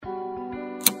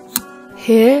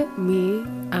Hear me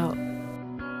out.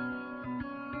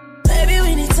 Baby,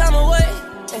 we need time away.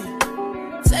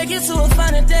 Ay. Take you to a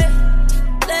finer day.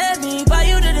 Let me buy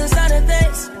you the designer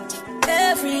things.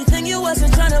 Everything you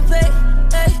wasn't trying to pay.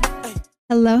 Ay.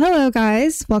 Hello,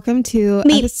 guys. Welcome to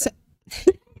Me.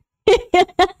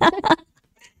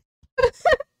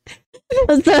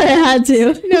 I'm sorry, I had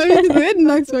to. No, I didn't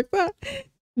expect that.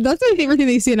 That's my favorite thing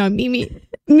they say now. Me. Me.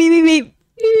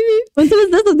 When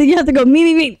someone says something, you have to go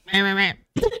me.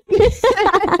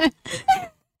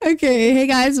 Okay, hey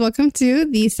guys, welcome to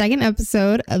the second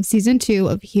episode of season 2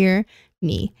 of Hear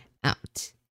Me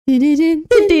Out.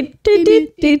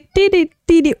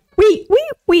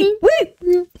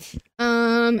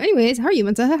 Anyways, how are you,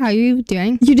 Mensa? How are you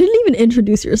doing? you didn't even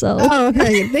introduce yourself. Oh,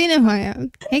 okay. They know who I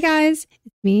am. Hey guys,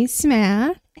 it's me,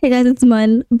 Sma. Hey guys, it's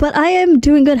Mun, but I am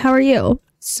doing good. How are you?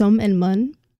 Sum and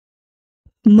Mun.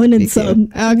 Mun and Me too. Sum.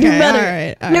 Okay, Do better.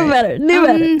 all right. Do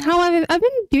better. How I've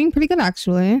been doing pretty good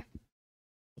actually.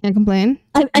 Can't complain.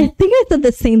 I think I said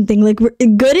the same thing. Like,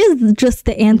 good is just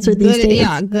the answer these Good, days.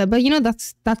 yeah, good. But you know,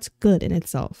 that's good in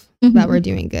itself Mhm. that we're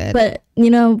doing good. But, you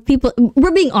know, people,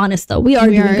 we're being honest though. We are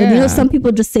doing good. You know, yeah. some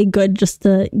people just say good just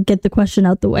to get the question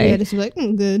out the way. Yeah, just be like,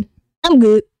 good. I'm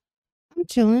good. I'm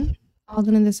chilling. All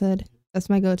good in this hood. That's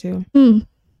my go-to. Mm.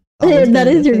 Always That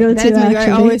good in is this your hood. go-to, That is my go- I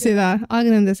actually. always say that. All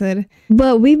good in this hood.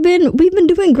 But we've been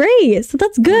doing great. So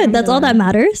that's good. That's all that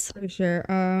matters. For sure.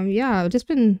 Yeah, I've just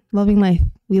been loving life.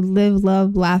 We live,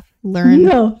 love, laugh, learn.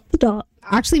 No, stop.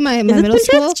 Actually, my it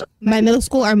middle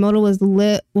school, our motto was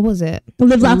what was it?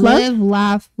 Live, laugh, love. Live,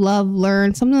 laugh, love,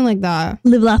 learn, something like that.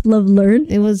 Live, laugh, love, learn.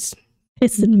 It was,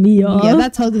 Pissing me off. yeah,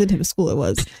 that tells you the type of school it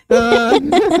was.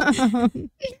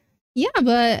 Yeah,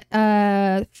 but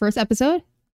first episode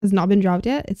has not been dropped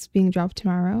yet. It's being dropped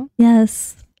tomorrow.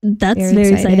 Yes. That's very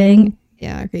exciting.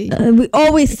 Yeah, okay. We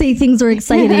always say things are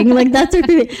exciting. Like, that's our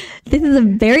favorite. This is a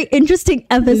very interesting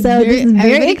episode. This is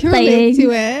very everybody can relate exciting.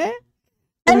 to it.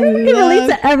 Everyone can relate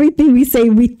to everything we say,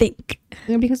 we think.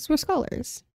 Yeah, because we're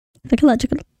scholars.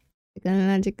 Psychological.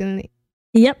 Patenting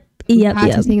Yep.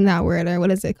 that word, or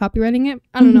what is it? Copywriting it?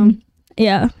 I don't know.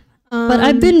 Yeah. But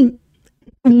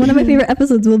one of my favorite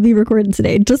episodes will be recorded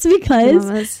today just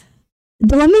because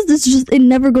dilemmas is just, it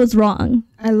never goes wrong.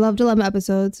 I love dilemma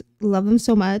episodes. Love them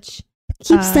so much.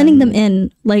 Keep sending them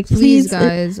in. Like, Please, please.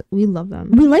 guys. We love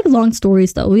them. We like long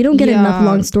stories though. We don't get enough Yeah.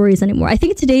 long stories anymore. I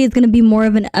think today is going to be more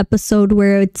of an episode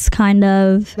where it's kind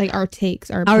of Like our takes,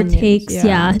 our our opinions. takes.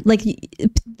 Yeah. Like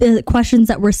the questions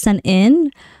that were sent in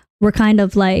were kind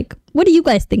of like, what do you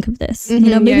guys think of this? You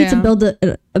know, Mhm, maybe yeah, to yeah. build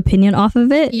an opinion off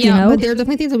of it. Yeah, you know, but there are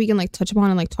definitely things that we can like touch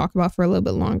upon and like talk about for a little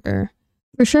bit longer.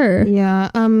 for sure. Yeah.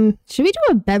 Should we do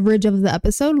a beverage of the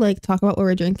episode? Like talk about what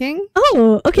we're drinking?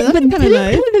 Oh, okay. That'd But be kinda today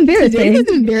nice. kind of embarrassing. Today is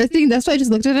embarrassing. That's why I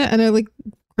just looked at it and I like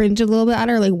cringed a little bit at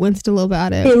it, or like winced a little bit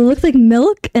at it. It looks like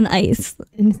milk and ice.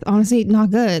 And it's honestly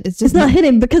not good. It's It's just not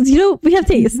hidden because, you know, we have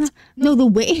taste. No, the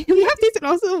way we have taste, and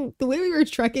also the way we were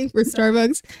trekking for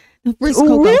Starbucks. First Oh,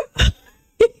 cocoa.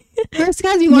 First,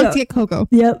 guys, we wanted Yeah. to get cocoa.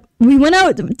 Yep. We went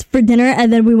out for dinner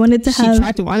and then we wanted to She have,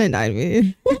 tried to wine and dine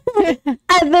me.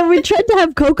 and then we tried to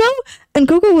have cocoa and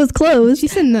cocoa was closed. She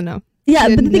said no. Yeah,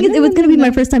 but the thing is, it was going to be my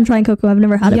No. first time trying cocoa. I've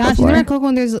never had it Yeah, she's before. never had cocoa,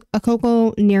 and there's a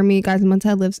cocoa near me. Guys,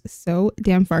 Monta lives so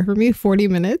damn far from me, 40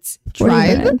 minutes 40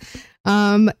 drive. minutes.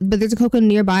 But there's a cocoa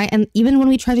nearby, and even when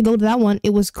we tried to go to that one,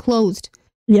 it was closed.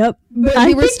 Yep. But I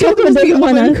we were think still Coco doesn't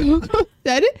want to. to Coco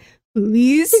said,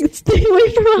 please, stay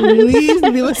away from us. please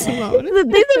leave us alone.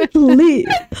 They said, please.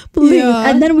 Yeah.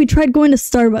 And then we tried going to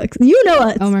Starbucks. You know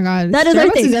us. Oh my god, That is our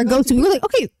Starbucks thing. is our go-to. We were like,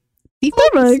 okay,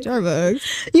 Starbucks.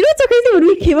 Starbucks. You know what's so crazy? When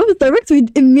we came up with Starbucks, we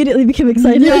immediately became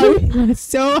excited. Yeah, I was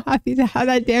so happy to have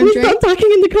that damn We drink. stopped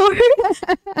talking in the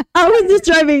car. I was just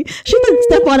driving. She said,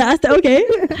 step on it. I said, okay.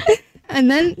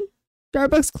 And then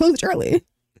Starbucks closed early.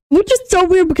 Which is so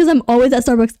weird because I'm always at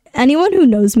Starbucks. Anyone who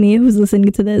knows me, who's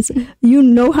listening to this, you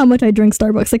know how much I drink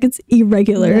Starbucks. Like, it's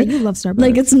irregular. Yeah, you love Starbucks.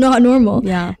 Like, it's not normal.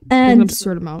 yeah, an And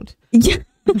absurd amount. yeah.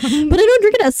 But I don't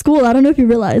drink it at school. I don't know if you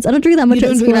realize. I don't drink it that much You at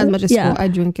don't school. drink it as much as Yeah. school. I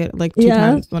drink it like 2 Yeah.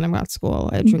 times when I'm at school.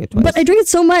 I drink it twice. But I drink it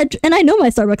so much, and I know my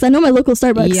Starbucks. I know my local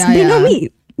Starbucks. Yeah, They know yeah. me.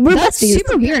 We're That's besties.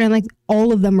 super weird. And like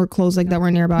all of them were closed, like that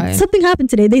were nearby. Something happened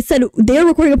today. They said they're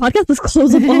recording a podcast. Let's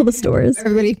close up all the stores.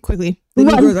 Everybody, quickly, the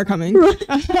Run. Negroes are coming. Run.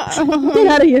 Get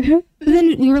out of here. But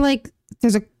then we were like,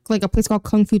 there's a place called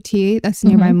Kung Fu Tea that's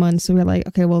nearby Mun, so we were like,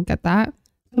 okay, we'll get that.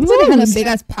 It was like they had a big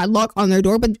ass padlock on their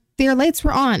door, but their lights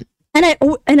were on. And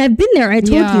I've been there. I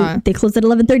told Yeah. you they closed at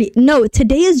 11:30. No,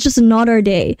 today is just not our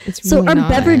day. It's So really our not.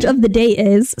 beverage of the day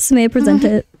is Sumaya, present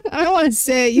it. I don't want to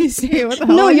say it. You say it. What the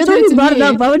hell? No, are you're the one trying who to brought it me?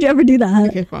 up. Why would you ever do that?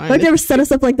 Okay, Why would you fine. ever set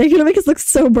us up like that? You're gonna make us look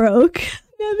so broke.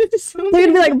 No, this is so They're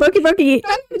gonna be like, Brokey.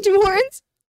 Jim Hortons.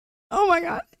 Oh my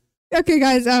god. Okay,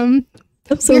 guys. I'm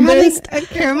so You're having embarrassed. a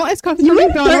caramel iced coffee You from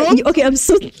wanna start, McDonald's. okay, I'm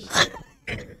so.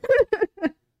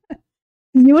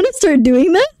 You want to start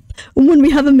doing that when we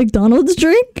have a McDonald's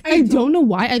drink? I don't know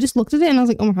why. I just looked at it and I was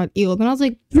like, oh my god, ew. Then I was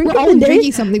like, Drink we're of the always day?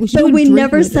 drinking something. should do But a we drink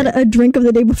never of the said day. a drink of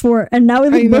the day before, and now we're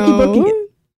I like Brokey. know.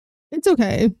 It's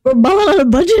okay. We're balling on a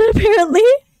budget apparently.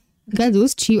 Guys, it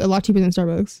was cheap, a lot cheaper than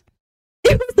Starbucks.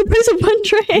 It was the price of one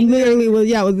drink. Literally, well,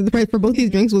 yeah, the price for both these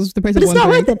drinks was the price But of it's one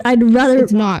not drink. worth it. I'd rather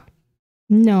It's not.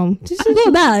 No. Just go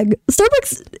a bag.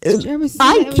 Starbucks.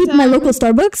 I keep my local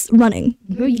Starbucks running.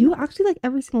 You actually like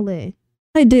every single day.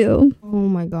 I do. Oh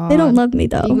my god. They don't love me Are you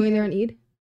though. going there and eat?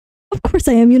 Of course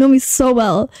I am. You know me so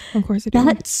well. Of course I do.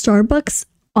 That Starbucks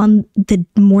on the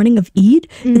morning of Eid,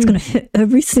 it's gonna hit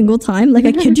every single time. Like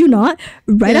I kid you not.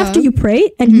 Right Yeah. after you pray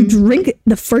and you drink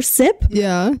the first sip,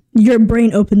 Yeah. your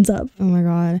brain opens up. Oh my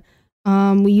god.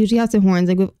 We usually have Tim Hortons.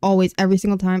 Like we've always, every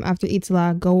single time after Eid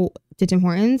Salah, go to Tim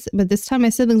Hortons. But this time my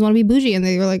siblings want to be bougie and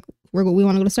they were like, we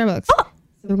want to go to Starbucks.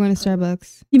 So we're going to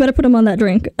Starbucks. You better put them on that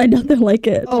drink. I doubt they'll like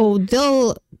it. Oh,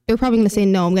 they're probably gonna say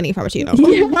no. I'm getting a frappuccino.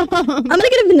 I'm gonna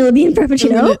get a vanilla bean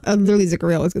frappuccino. Literally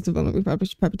Zuccarello. Let's get some vanilla bean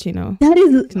frappuccino. That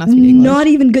is Cannot speak English. not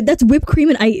even good. That's whipped cream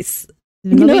and ice.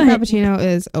 Vanilla bean what? frappuccino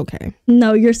is okay.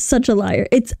 No, you're such a liar.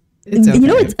 It's okay. You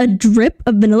know, it's a drip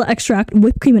of vanilla extract,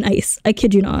 whipped cream and ice. I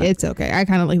kid you not. It's okay. I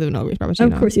kind of like the vanilla bean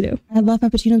frappuccino. Of course you do. I love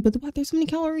frappuccinos, but what? There's so many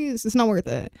calories. It's not worth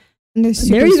it. And they're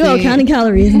super There you go, sweet. counting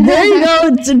calories. There you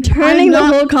go, turning the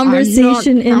whole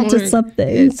conversation into counting.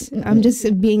 something. I'm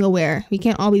just being aware. We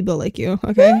can't all be built like you,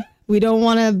 okay? We don't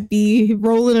want to be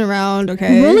rolling around,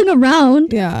 okay? Rolling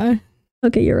around. Yeah.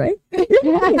 Okay, you're right.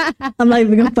 You're right. I'm not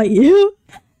even gonna fight you.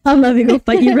 I'm not even gonna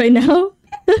fight you right now.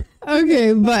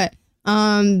 Okay, but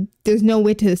there's no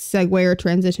way to segue or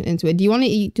transition into it. Do you want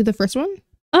to do the first one?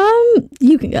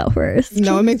 You can go first.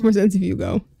 No, it makes more sense if you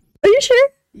go. Are you sure?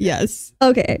 Yes.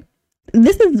 Okay.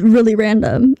 This is really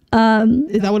random.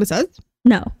 Is that what it says?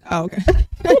 No. Oh, okay.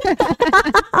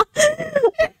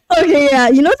 Okay, yeah.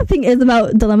 You know what the thing is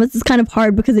about dilemmas? It's kind of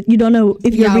hard because you don't know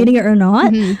if you're Yeah. reading it or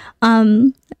not.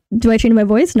 Mhm. Do I change my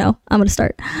voice? No. I'm gonna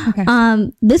start.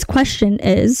 Okay. This question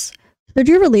is: should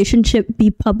your relationship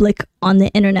be public on the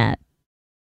internet?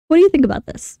 What do you think about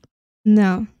this?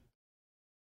 No.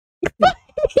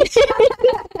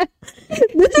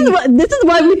 This is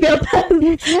why we failed.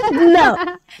 No.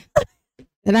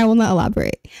 And I will not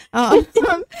elaborate.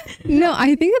 No,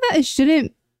 I think that it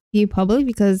shouldn't be public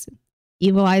because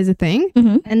evil eye is a thing.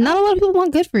 Mhm. And not a lot of people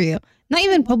want good for you. Not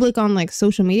even public on like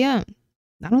social media.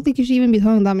 I don't think you should even be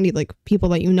telling that many like people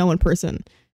that you know in person.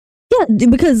 Yeah,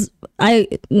 because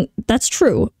that's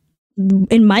true.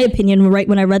 In my opinion, right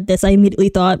when I read this, I immediately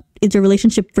thought, is your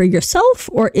relationship for yourself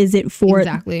or is it for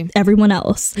Exactly. everyone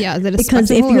else? Yeah, is it a Because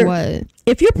if spectacle or you're- what?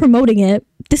 If you're promoting it,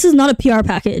 this is not a PR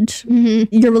package.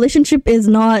 Mm-hmm. Your relationship is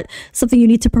not something you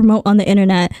need to promote on the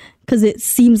internet because it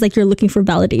seems like you're looking for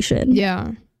validation.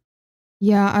 Yeah.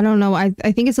 Yeah, I don't know. I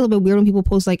think it's a little bit weird when people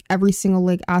post like every single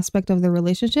like aspect of their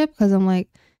relationship because I'm like,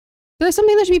 there's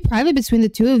something that should be private between the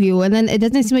two of you. And then it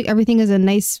doesn't seem like everything is a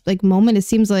nice like moment. It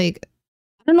seems like,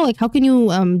 I don't know, like how can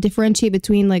you differentiate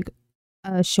between like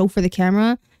a show for the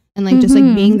camera and like just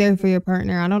like being there for your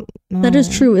partner? I don't know. That is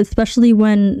true, especially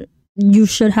when you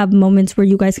should have moments where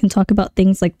you guys can talk about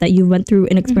things like that you went through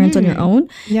and experience on your own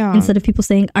Yeah. instead of people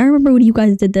saying, I remember when you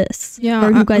guys did this. Yeah,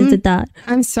 Or you guys did that.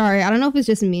 I'm sorry. I don't know if it's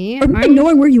just me. Or even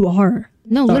knowing where you are.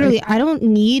 No, Sorry. literally, I don't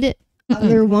need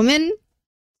other woman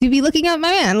to be looking at my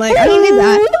man. Like, I don't need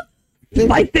that.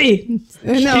 Spicy.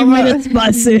 No, but-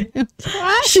 spicy.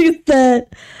 She said,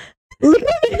 look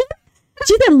at me.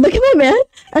 She said, look at my man.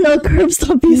 And I'll curb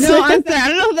stomp you. No, I'm sorry. I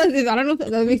don't know if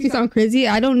that makes me sound crazy.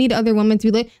 I don't need other women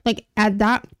to be like at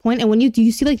that point. And when do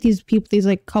you see like these people, these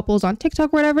like couples on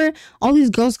TikTok or whatever, all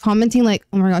these girls commenting like,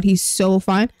 oh my God, he's so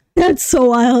fine. That's so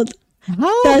wild.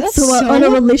 How? That's so wild. On a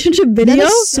relationship video? That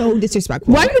is so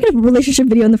disrespectful. Why are you making a relationship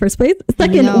video in the first place?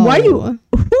 Second,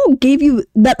 who gave you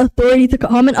that authority to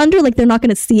comment under? Like they're not going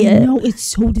to see it. No, it's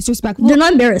so disrespectful. They're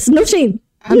not embarrassed. No shame.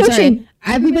 I'm no sorry. shame.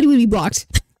 Everybody would be blocked.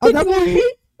 At that point,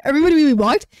 everybody would be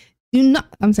blocked. Do not.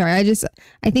 I'm sorry.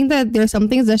 I think that there are some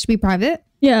things that should be private.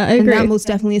 Yeah, I And agree. that most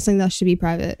definitely is something that should be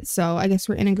private. So I guess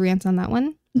we're in agreement on that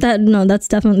one. That's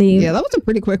definitely. Yeah, that was a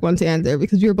pretty quick one to answer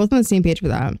because we were both on the same page for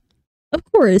that. Of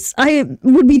course, I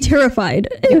would be terrified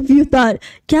if you thought,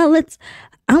 yeah,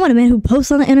 I want a man who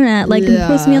posts on the internet, like and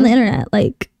posts me on the internet.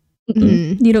 Like,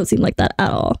 you don't seem like that at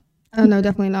all. Oh no,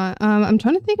 definitely not. I'm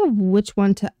trying to think of which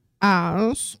one to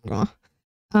ask.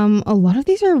 A lot of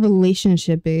these are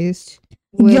relationship based.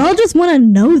 Y'all just want to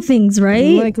know things,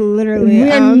 right? Like literally.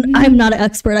 I'm not an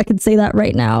expert. I could say that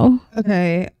right now.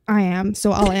 Okay, I am.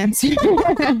 So I'll answer.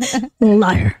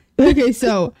 Liar. Okay,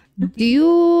 so do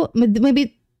you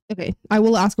maybe? Okay, I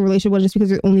will ask a relationship one just because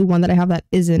there's only one that I have that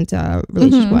isn't a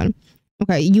relationship one.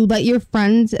 Okay, you let your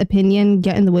friend's opinion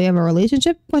get in the way of a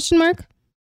relationship? Question mark.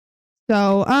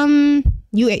 So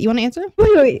you want to answer?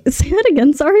 Wait. Say that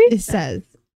again. Sorry. It says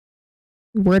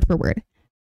word for word.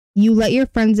 You let your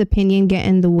friend's opinion get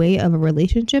in the way of a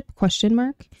relationship? Question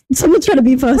mark. Someone's trying to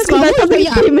be first. That sounds like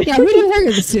a statement. Yeah, who did you hear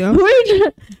this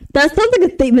to? That sounds like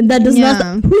a statement that does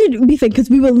not. Who did be fake? Because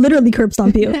we will literally curb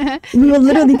stomp you. We will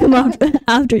literally come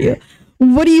after you.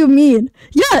 What do you mean?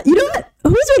 Yeah, you know what?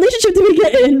 Whose relationship did we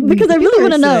get in? Because I really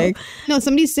want to know. No,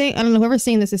 somebody's saying, I don't know, whoever's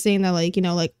saying this is saying that, like, you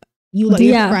know, like, you let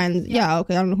your friends. Yeah,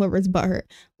 okay, I don't know whoever it's butthurt.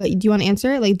 But do you want to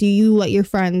answer it? Like, do you let your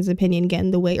friend's opinion get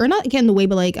in the way? Or not get in the way,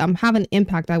 but like have an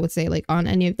impact, I would say, like on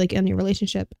any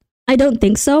relationship? I don't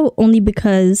think so, only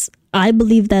because I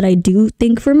believe that I do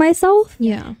think for myself.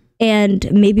 Yeah. And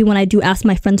maybe when I do ask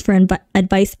my friends for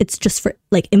advice, it's just for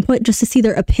like input, just to see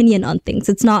their opinion on things.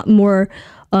 It's not more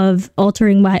of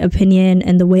altering my opinion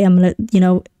and the way I'm going to, you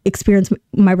know, experience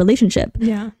my relationship.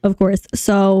 Yeah. Of course.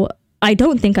 So I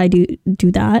don't think I do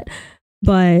that,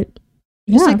 but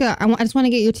just like I just want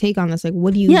to get your take on this. Like,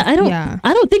 what do you? Yeah,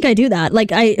 I don't think I do that.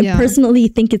 Like, I personally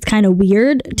think it's kind of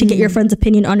weird to get your friend's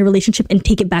opinion on your relationship and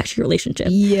take it back to your relationship.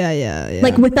 Yeah.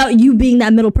 Like without you being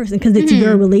that middle person, because it's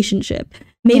your relationship.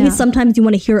 Maybe sometimes you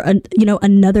want to hear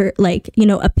another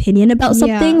opinion about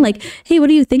something. Yeah. Like, hey, what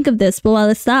do you think of this? Well,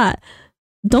 it's that.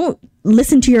 Don't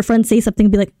listen to your friend say something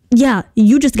and be like, yeah,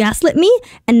 you just gaslit me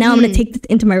and now I'm going to take this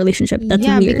into my relationship. That's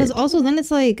weird. Because also then it's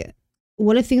like,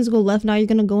 what if things go left? Now you're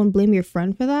going to go and blame your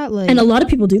friend for that? Like, and a lot of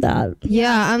people do that.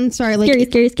 Yeah, I'm sorry. Like,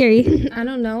 scary. I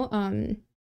don't know.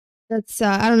 That's,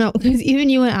 I don't know. Because even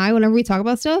you and I, whenever we talk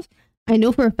about stuff, I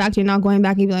know for a fact you're not going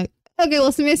back and be like, okay,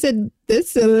 well, somebody said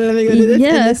this, so let me go do this.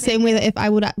 Yeah. In the same way that if I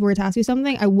were to ask you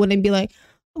something, I wouldn't be like,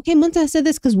 okay, Munta said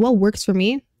this, because what works for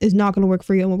me is not going to work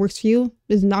for you, and what works for you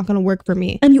is not going to work for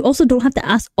me. And you also don't have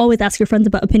to always ask your friends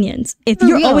about opinions. If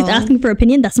you're always asking for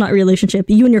opinion, that's not a relationship.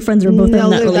 You and your friends are both in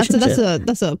that relationship.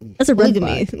 That's a red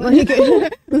flag. Like,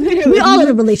 we all in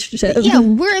a relationship. Yeah,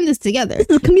 we're in this together. This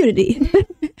is a community.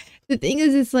 The thing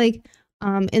is, it's like,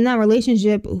 in that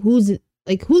relationship, who's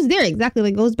there exactly?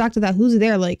 Like, goes back to that, who's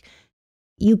there? Like,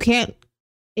 you can't,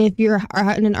 if you're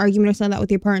in an argument or something like that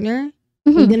with your partner.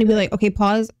 You're gonna be like, okay,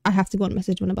 pause. I have to go and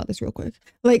message one about this real quick.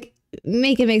 Like,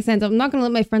 make it make sense. I'm not gonna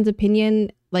let my friend's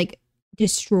opinion like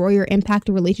destroy or impact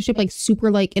a relationship, like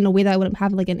super like in a way that I wouldn't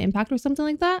have like an impact or something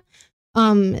like that.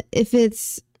 If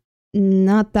it's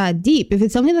not that deep, if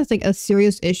it's something that's like a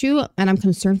serious issue and I'm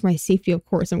concerned for my safety, of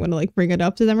course I'm gonna like bring it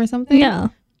up to them or something. Yeah.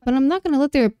 But I'm not gonna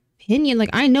let their opinion, like,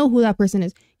 I know who that person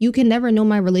is. You can never know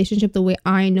my relationship the way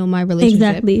I know my relationship.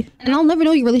 Exactly. And I'll never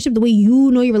know your relationship the way you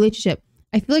know your relationship.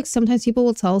 I feel like sometimes people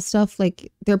will tell stuff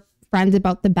like their friends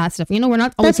about the bad stuff. You know, we're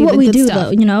not always saying the good stuff. That's what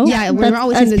we do, though, you know? Yeah, we're not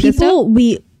always saying the good stuff.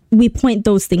 We point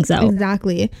those things out.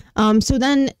 Exactly. So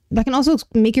then that can also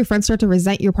make your friends start to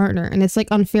resent your partner. And it's like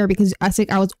unfair because I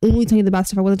was only telling you the bad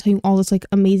stuff. I wasn't telling you all this like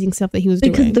amazing stuff that he was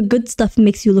doing. Because the good stuff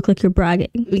makes you look like you're bragging.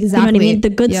 Exactly. You know what I mean? The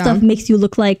good stuff makes you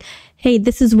look like, hey,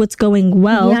 this is what's going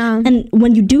well. Yeah. And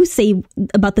when you do say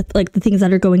about the things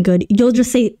that are going good, you'll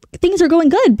just say things are going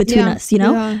good between us, you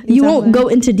know? Yeah, exactly. You won't go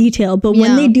into detail, but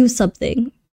when they do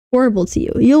something horrible to you,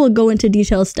 you'll go into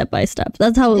details step by step.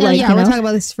 That's how we're talking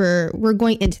about this we're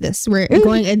going into this. We're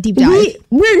going a deep dive.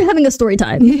 We're having a story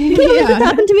time. This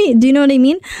happened to me. Do you know what I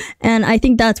mean? And I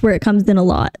think that's where it comes in a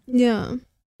lot. Yeah.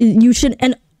 You should,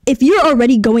 and if you're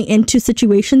already going into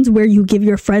situations where you give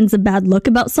your friends a bad look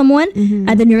about someone and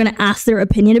then you're going to ask their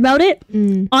opinion about it,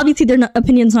 obviously their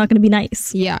opinion's not going to be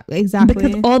nice. Yeah, exactly.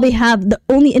 Because the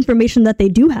only information that they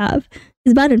do have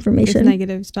is bad information. It's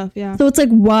negative stuff, yeah. So it's like,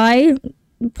 why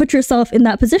put yourself in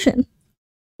that position?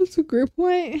 That's a great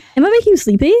point. Am I making you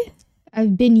sleepy?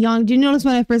 I've been yawning. Did you notice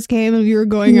when I first came and you were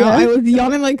going out, I was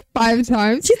yawning like 5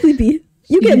 times? She's sleepy.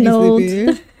 You get old.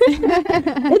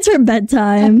 It's her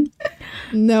bedtime.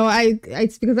 No,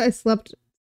 it's because I slept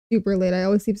super late. I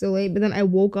always sleep so late. But then I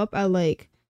woke up at I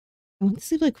went to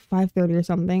sleep like 5:30 or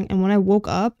something. And when I woke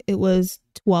up, it was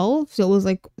 12. So it was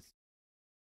like,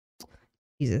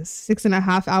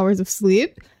 6.5 hours of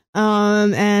sleep.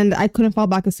 And I couldn't fall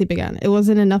back asleep again. It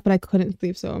wasn't enough, but I couldn't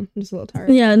sleep. So I'm just a little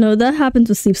tired. Yeah, no, that happens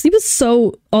with sleep. Sleep is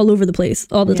so all over the place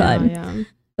all the time. Yeah.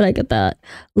 But I get that.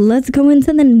 Let's go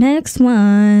into the next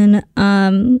one.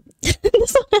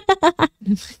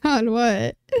 God,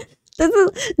 what?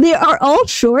 They are all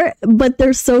short, but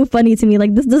they're so funny to me.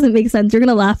 Like, this doesn't make sense. You're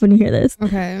gonna laugh when you hear this.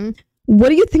 Okay. What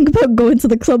do you think about going to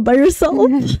the club by yourself?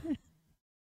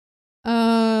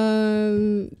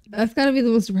 That's gotta be the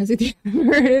most depressing thing I've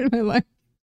ever heard in my life.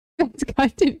 That's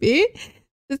got to be.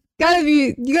 It's gotta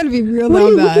be. You gotta be real. What are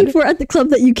you looking for at the club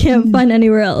that you can't find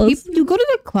anywhere else? You go to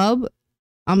the club.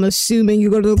 I'm assuming you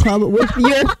go to the club with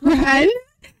your friend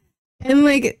and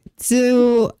like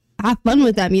to have fun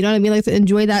with them. You know what I mean? Like to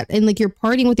enjoy that and like you're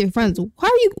partying with your friends.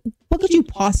 What could you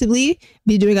possibly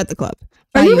be doing at the club?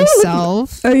 By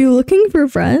yourself? Are you looking for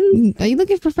friends? Are you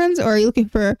looking for friends or are you looking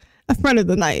for a friend of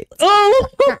the night? Oh,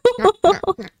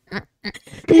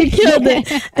 you killed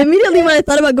it. Immediately when I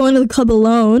thought about going to the club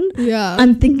alone,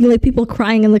 I'm thinking like people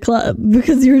crying in the club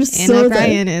because you're just so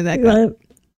crying in that club.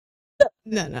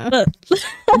 No.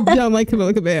 Don't like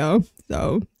Camila Cabello.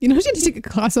 So, she had to take a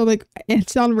class on like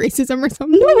anti-racism or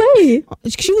something. No way.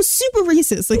 She was super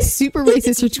racist, like super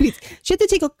racist. Her tweets. She had to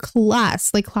take a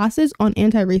class, like classes on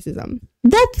anti-racism.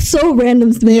 That's so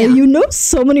random to me. Yeah. You know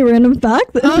so many random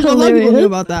facts. A lot of people knew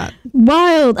about that.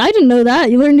 Wild. I didn't know that.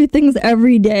 You learn new things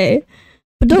every day.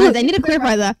 But guys, I need to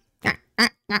clarify that.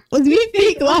 Was me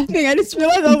fake laughing? I just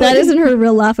realized that isn't her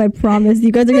real laugh. I promise.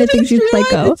 You guys are gonna think she's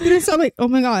psycho. It's gonna sound like, oh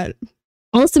my god.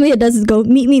 All to me it does is go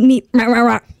meet.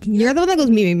 You're the one that goes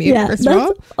meet. Yeah, that's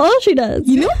all she does.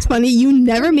 You know what's funny? You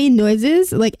never made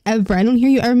noises like ever. I don't hear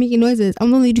you ever making noises.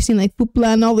 I'm only just saying like poopla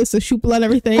and all this, so shoopla and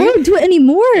everything. I don't do it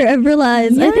anymore. I've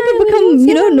realized. I think I've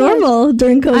become normal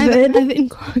during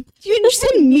COVID. You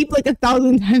said meep like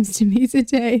 1,000 times to me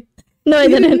today. No, I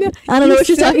didn't. I don't know what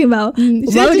you're talking about. Why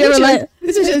would you ever let?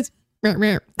 This is just. No, I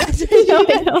know. It's a road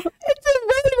runner.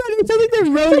 It sounds like the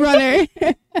road runner.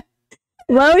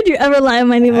 Why would you ever lie on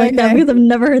my name like that? Because I've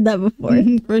never heard that before.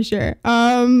 For sure.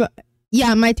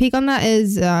 Yeah, my take on that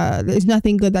is there's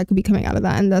nothing good that could be coming out of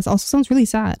that, and that also sounds really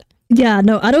sad. Yeah,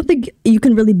 no, I don't think you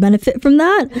can really benefit from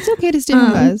that. It's okay to stay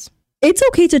home, guys. It's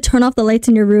okay to turn off the lights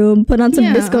in your room, put on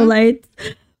some disco lights,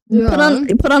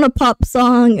 put on a pop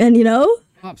song, and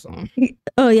pop song.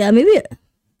 Oh yeah, maybe.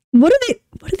 What do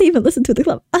they even listen to at the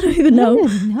club? I don't even know.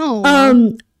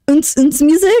 No. Unz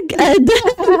music and then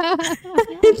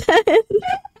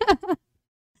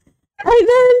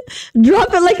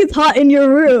drop it like it's hot in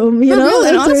your room, you know? Really?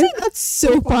 And honestly, that's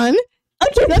so fun.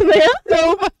 Okay, that's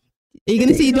so fun. Are you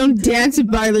gonna say you don't dance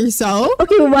by yourself?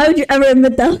 Okay, well, why would you ever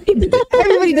admit that like that?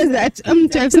 Everybody does that.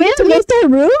 Samantha goes to her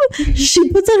room, she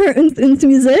puts on her Unz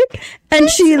music, and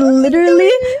she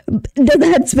literally does a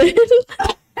head spin.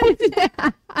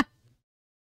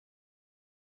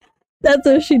 That's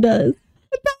what she does.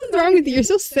 What the hell's wrong with you? You're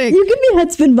so sick. You give me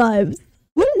head spin vibes.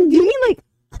 What do you mean,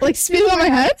 like spin on my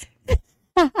head?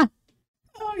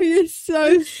 Oh, you're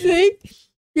so sick.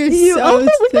 You're so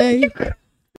sick.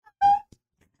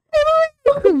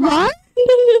 What?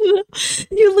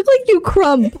 You look like you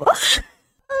crump.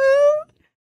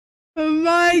 Oh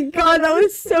my god, that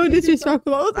was so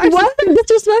disrespectful. Why is that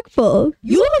disrespectful?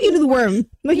 You look like you do the worm.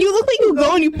 Like you look like you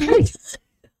go and you practice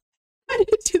how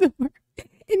to do the worm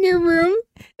in your room.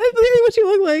 That's literally what you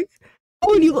look like.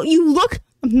 Oh, and you look.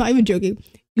 I'm not even joking.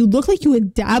 You look like you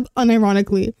would dab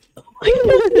unironically. Oh my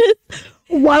goodness.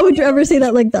 Why would you ever say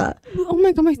that like that? Oh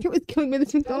my god, my throat is killing me.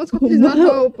 This McDonald's coffee does not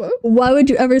help. Why would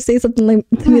you ever say something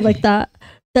to me like that?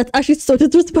 That's actually so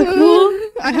disrespectful.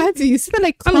 I had to. You said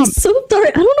that I'm so sorry.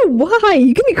 I don't know why.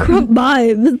 You give me crump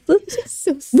vibes.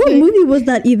 So sick. What movie was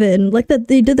that even? Like that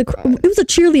they did it was a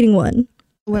cheerleading one.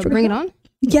 What, Bring It On?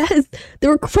 Yes. They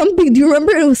were crumping. Do you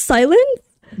remember it was silent?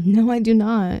 No, I do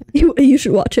not. You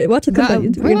should watch it. Watch the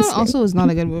Bring It On also is not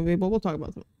a good movie, but we'll talk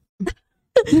about it.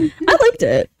 I liked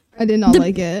it. I did not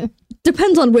like it.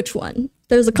 Depends on which one.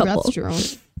 There's a couple. That's true.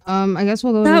 I guess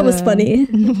we'll go. That was funny.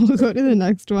 We'll go to the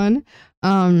next one.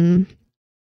 Damn,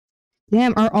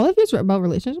 are all of yours about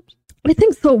relationships? I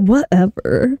think so.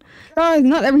 Whatever. It's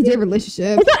not everyday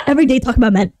relationship. It's not everyday talk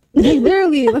about men.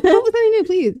 Literally. Let's talk about something new,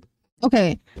 please.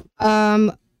 Okay.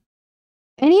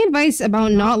 Any advice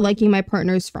about not liking my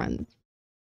partner's friends?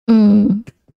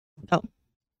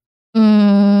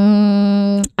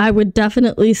 I would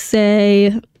definitely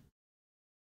say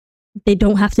they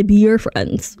don't have to be your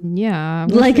friends. Yeah.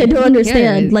 Like, I don't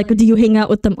understand. Cares? Like, do you hang out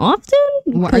with them often?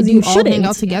 Because you shouldn't hang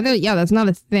out together. Yeah, that's not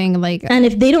a thing. Like, and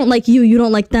if they don't like you, you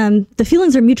don't like them. The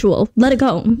feelings are mutual. Let it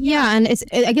go. Yeah, and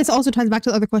I guess it also ties back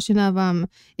to the other question of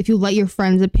if you let your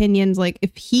friends' opinions, like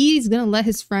if he's gonna let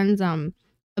his friends'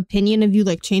 opinion of you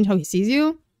like change how he sees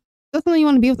you, that's something you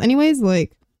want to be with anyways.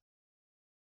 Like,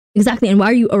 exactly. And why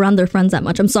are you around their friends that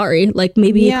much? I'm sorry. Like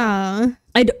maybe. Yeah.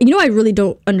 I really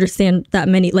don't understand that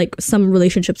many, like some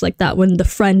relationships like that when the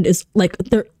friend is like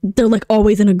they're like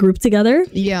always in a group together.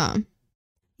 Yeah,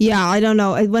 I don't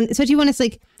know. Especially when it's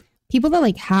like people that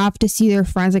like have to see their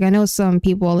friends. Like I know some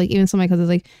people, like even some of my cousins,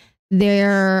 like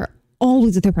they're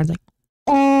always with their friends, like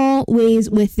always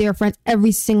with their friends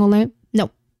every single night.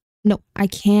 No, I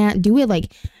can't do it.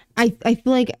 Like, I feel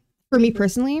like for me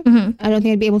personally, I don't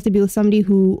think I'd be able to be with somebody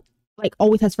who like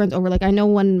always has friends over. Like, I know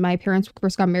when my parents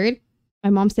first got married,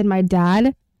 my mom said my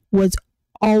dad was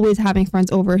always having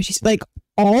friends over. She's like,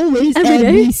 always,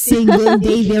 every single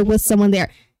day there was someone there.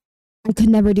 I could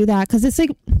never do that because it's like,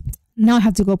 now I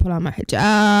have to go put on my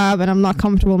hijab and I'm not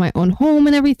comfortable in my own home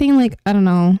and everything. Like, I don't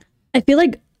know. I feel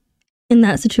like in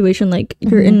that situation, like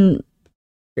you're in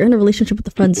a relationship with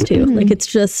the friends too. Like, it's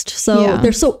just so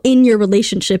they're so in your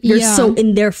relationship. You're so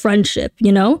in their friendship,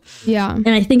 you know? Yeah. And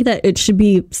I think that it should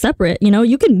be separate, you know?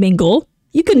 You can mingle.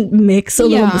 You can mix a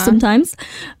little bit sometimes.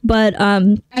 But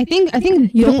I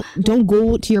think you don't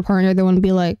go to your partner though and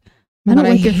be like, I don't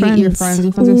like your friends.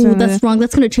 Ooh, that's wrong.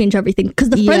 That's going to change everything. Because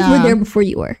the friends were there before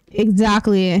you were.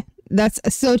 Exactly. That's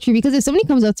so true. Because if somebody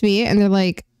comes up to me and they're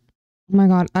like, oh my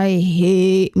God, I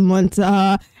hate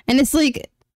Munta. And it's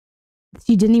like,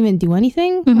 she didn't even do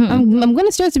anything. I'm going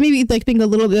to start to maybe like think a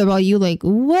little bit about you. Like,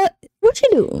 what'd she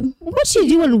do? What'd she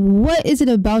do? And what is it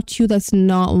about you that's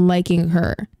not liking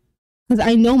her? Because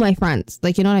I know my friends,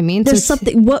 like, you know what I mean? There's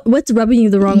something, what's rubbing you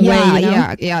the wrong way, you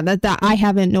know? Yeah, that I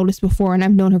haven't noticed before, and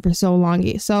I've known her for so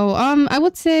long. So, I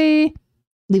would say,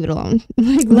 leave it alone.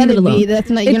 Like, let it be. That's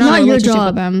not, you're not your job.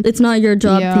 With them. It's not your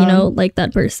job to, you know, like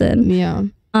that person. Yeah.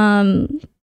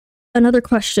 Another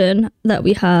question that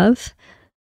we have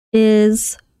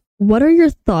is, what are your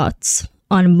thoughts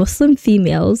on Muslim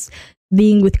females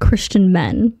being with Christian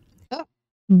men?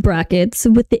 Brackets,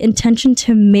 with the intention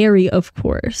to marry, of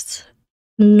course.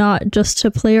 Not just to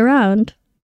play around.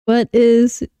 What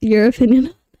is your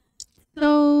opinion?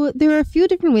 So there are a few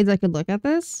different ways I could look at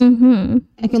this. I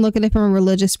can look at it from a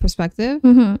religious perspective,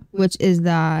 which is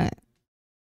that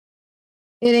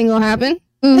it ain't gonna happen.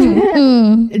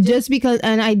 Just because,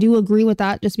 and I do agree with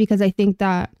that, just because I think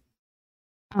that,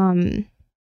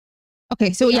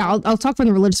 okay, so yeah, I'll talk from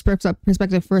the religious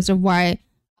perspective first of why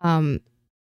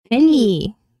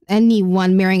anyone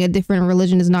marrying a different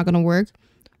religion is not gonna work.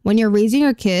 When you're raising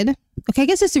your kid, okay, I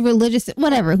guess it's a religious,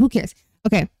 whatever, who cares?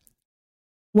 Okay.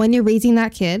 When you're raising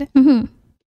that kid,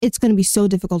 it's going to be so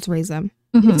difficult to raise them.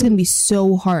 It's going to be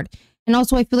so hard. And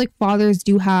also, I feel like mothers,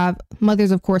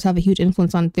 of course, have a huge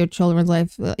influence on their children's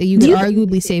life. You could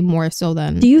arguably say more so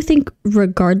than. Do you think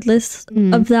regardless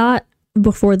of that,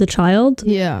 before the child,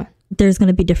 there's going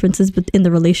to be differences in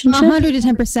the relationship?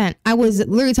 110%. I was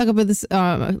literally talking about this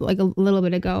like a little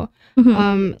bit ago.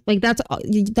 Like that's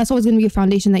always going to be a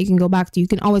foundation that you can go back to. You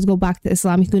can always go back to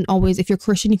Islam. You can always, if you're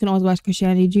Christian, you can always go back to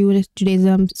Christianity,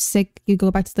 Judaism, Sikh, you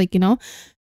go back to, like, you know,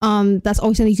 that's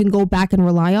always something you can go back and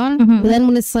rely on. But then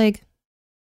when it's like,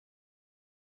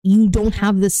 you don't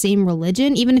have the same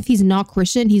religion, even if he's not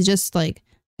Christian, he's just like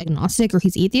agnostic or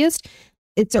he's atheist,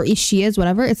 or she is,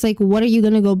 whatever, it's like, what are you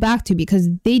going to go back to? Because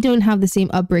they don't have the same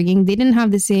upbringing. They didn't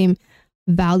have the same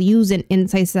values and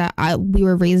insights that we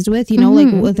were raised with, you know,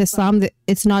 like with Islam,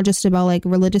 it's not just about like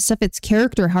religious stuff, it's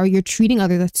character, how you're treating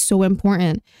others. That's so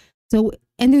important. So,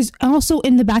 and there's also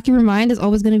in the back of your mind is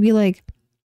always going to be like,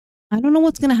 I don't know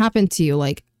what's going to happen to you,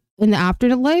 like in the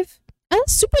afterlife. And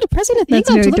it's super depressing to think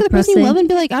of, to look at the person you love and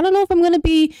be like, I don't know if I'm going to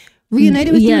be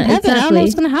reunited with you in heaven. Exactly. I don't know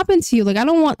what's going to happen to you. Like, I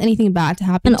don't want anything bad to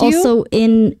happen to you. And also,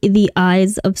 in the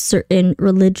eyes of certain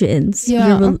religions,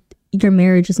 your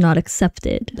marriage is not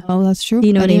accepted. Oh, that's true.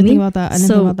 You know what I mean? I didn't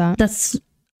think about that. That's,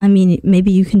 I mean,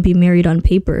 maybe you can be married on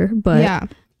paper, but... Yeah.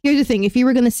 Here's the thing. If you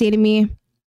were going to say to me,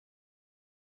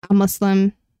 I'm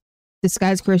Muslim, this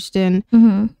guy's Christian,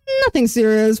 nothing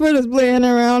serious, we're just playing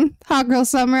around, hot girl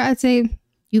summer, I'd say,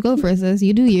 you go for it, sis.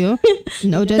 You do you.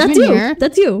 No judgment here.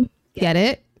 That's you. Get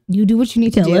it? You do what you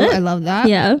need to do. I love that.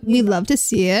 Yeah. We love to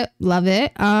see it. Love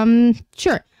it.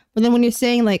 Sure. But then when you're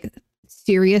saying like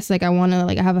serious, like I want to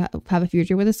like have a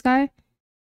future with this guy,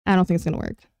 I don't think it's going to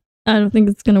work. I don't think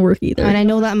it's going to work either. And I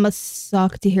know that must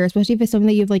suck to hear, especially if it's something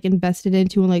that you've like invested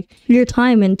into and like your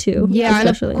time into. Yeah.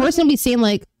 Especially. And of course nobody's saying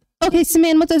like, okay,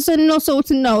 Samantha, what does no so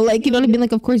to know? Like, you know what I mean?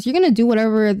 Like, of course, you're going to do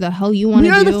whatever the hell you want to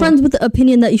do. We are the friends with the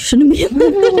opinion that you shouldn't be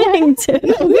listening to.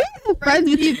 We're the friends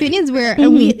with the opinions where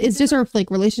and it's just our, like,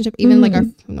 relationship, even, like, our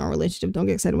relationship. Don't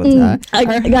get excited about that.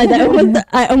 Guys,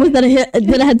 I almost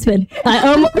did a head spin. I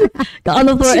almost got on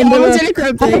the floor and almost started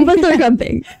crumping. I almost started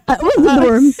crumping. I almost did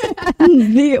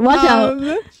the worm. Watch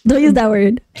out. Don't use that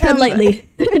word. Tread lightly.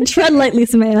 Tread lightly,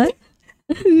 Samantha.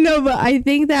 No, but I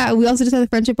think that we also just have the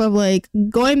friendship of like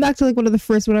going back to like one of the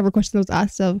first whatever question that was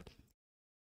asked of,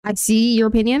 I see your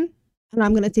opinion and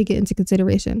I'm going to take it into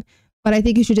consideration. But I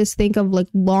think you should just think of like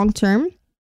long term,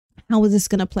 how is this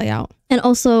going to play out? And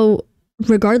also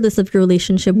regardless of your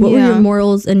relationship, what were your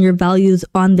morals and your values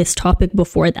on this topic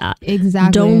before that?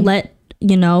 Exactly. Don't let,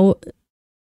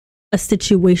 a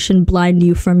situation blind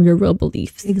you from your real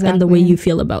beliefs and the way you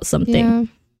feel about something. Yeah.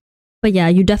 But yeah,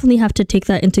 you definitely have to take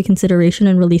that into consideration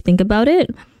and really think about it.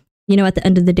 At the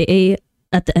end of the day,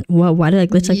 why did I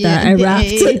glitch like that? I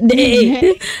rapped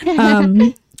day.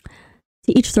 To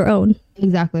each their own.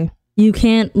 Exactly. You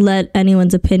can't let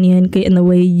anyone's opinion get in the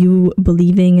way you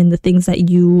believing in the things that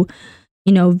you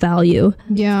value.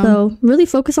 Yeah. So really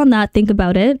focus on that. Think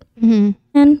about it. Mm-hmm.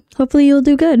 And hopefully you'll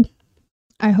do good.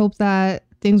 I hope that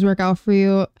things work out for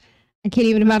you. I can't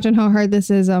even imagine how hard this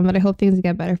is, but I hope things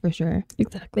get better for sure.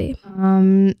 Exactly.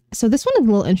 So this one is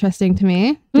a little interesting to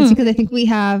me, just because I think we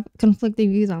have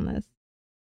conflicting views on this.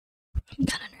 I'm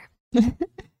kind of nervous.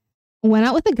 Went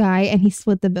out with a guy and he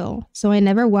split the bill, so I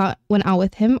never went out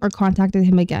with him or contacted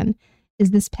him again. Is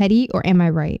this petty or am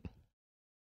I right?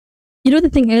 You know what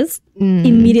the thing is?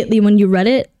 Immediately when you read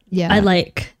it,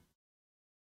 I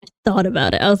thought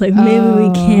about it. I was like, maybe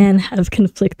we can have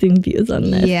conflicting views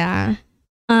on this. Yeah.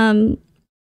 So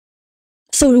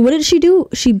what did she do?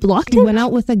 She blocked him? Went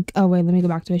out with let me go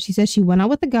back to it. She says she went out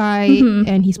with a guy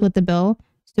and he split the bill.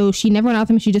 So she never went out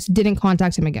with him. She just didn't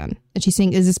contact him again. And she's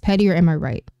saying, is this petty or am I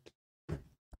right?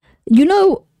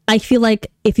 I feel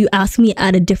like if you ask me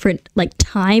at a different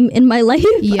time in my life,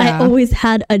 I always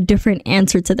had a different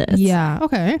answer to this. Yeah.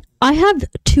 Okay. I have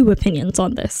two opinions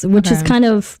on this, which is kind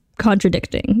of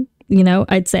contradicting,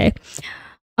 I'd say.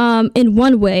 In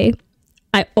one way,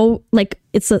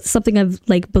 it's something I've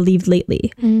believed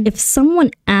lately. If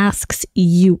someone asks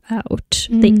you out,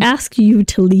 they ask you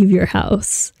to leave your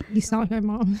house. You sound like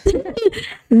my mom.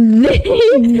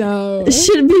 They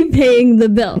should be paying the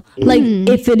bill.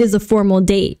 If it is a formal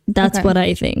date, that's what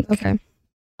I think. Okay.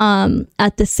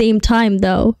 At the same time,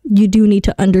 though, you do need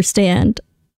to understand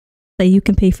that you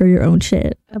can pay for your own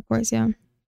shit. Of course, yeah.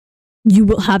 You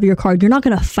will have your card. You're not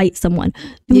going to fight someone.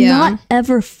 Do not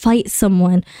ever fight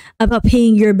someone about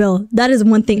paying your bill. That is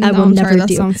one thing I will never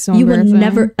do. You will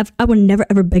never, I would never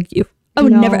ever beg you. I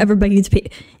would never ever beg you to pay.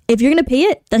 If you're going to pay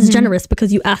it, that's generous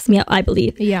because you asked me out, I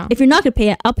believe. Yeah. If you're not going to pay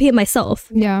it, I'll pay it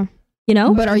myself. Yeah.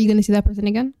 But are you going to see that person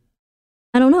again?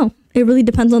 I don't know. It really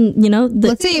depends on,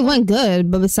 let's say it went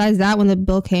good, but besides that, when the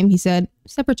bill came, he said,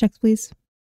 separate checks, please.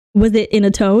 Was it in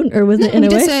a tone or was it in a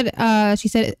way? She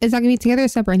said, is that going to be together or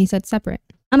separate? And he said, separate.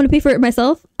 I'm going to pay for it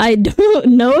myself. I don't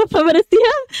know if I'm going to see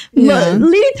him. Yeah.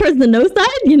 Leaning towards the no side,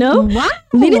 Wow.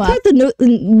 Leaning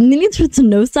towards the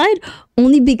no side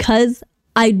only because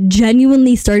I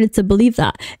genuinely started to believe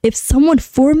that. If someone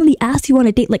formally asks you on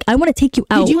a date, I want to take you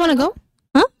out. Did you want to go?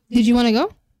 Huh? Did you want to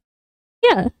go?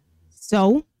 Yeah.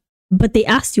 So? But they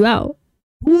asked you out.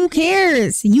 Who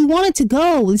cares? You wanted to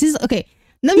go. This is, okay.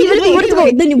 Then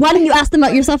why didn't you ask them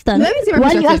out yourself then? Why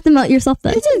didn't you ask them out yourself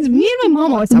then? This is me and my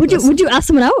mom always talk Would you ask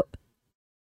someone out?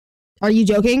 Are you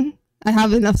joking? I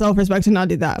have enough self-respect to not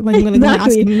do that. I'm going to go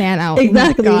ask a man out.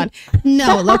 Exactly. Oh my God.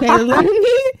 No, okay. Let me.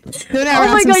 Oh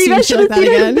my God, you guys should have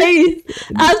seen his face.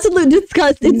 Absolute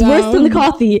disgust. It's worse than the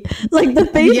coffee. The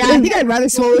face. Yeah, I think I'd rather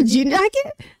swallow a jean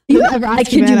jacket. I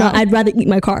kid you not. I'd rather eat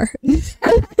my car.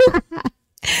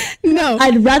 No.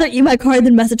 I'd rather eat my car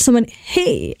than message someone,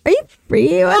 hey, are you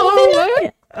free?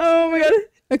 Oh my God.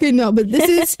 Okay, no, but this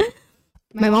is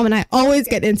my mom and I always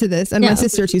get into this, and my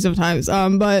sister too sometimes.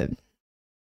 But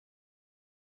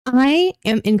I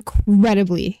am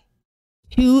incredibly,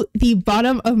 to the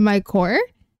bottom of my core,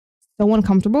 so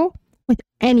uncomfortable with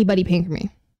anybody paying for me.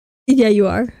 Yeah, you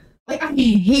are. I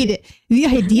hate it. The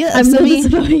idea of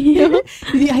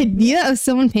the idea of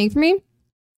someone paying for me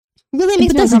really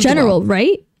makes me uncomfortable. That's general,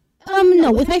 right?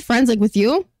 No, with my friends, with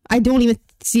you, I don't even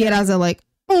see it as a oh,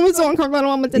 it's so uncomfortable. I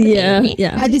don't want to. Yeah.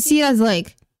 I just see it as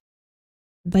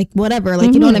whatever,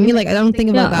 you know what I mean? I don't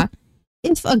think about that.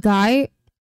 If a guy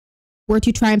were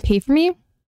to try and pay for me,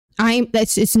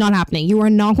 it's not happening. You are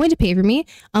not going to pay for me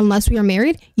unless we are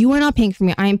married. You are not paying for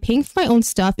me. I am paying for my own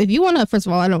stuff. If you want to, first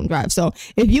of all, I don't drive, so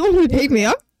if you want to pick me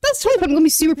up, that's totally fine. I'm gonna be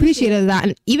super appreciative of that.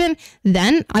 And even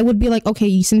then, I would be like,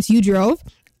 okay, since you drove.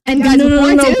 And guys,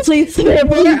 no, please. I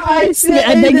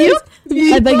beg you.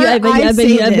 Do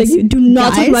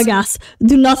not talk about gas.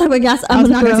 Do not talk about gas. I was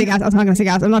not gonna say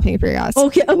gas. I'm not paying for your gas.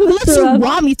 Okay, unless you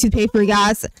want me to pay for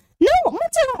gas. No, I'm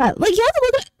not saying that. You have to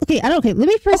look at. Okay, I don't. Okay, let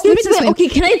me first. Okay,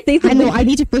 can I say something? I know. I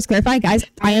need to first clarify, guys.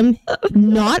 I am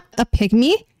not a pick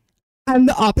me. I'm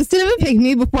the opposite of a pick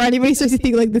me. Before anybody starts to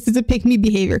think this is a pick me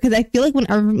behavior, because I feel like when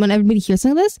everybody hears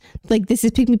something like this, this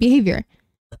is pick me behavior.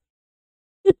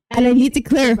 And I need to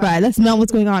clarify, that's not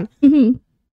what's going on. Mm-hmm.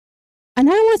 And I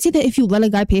don't want to say that if you let a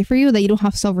guy pay for you, that you don't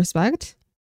have self-respect.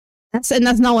 That's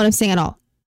not what I'm saying at all.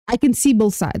 I can see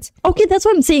both sides. Okay, that's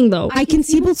what I'm saying though. I can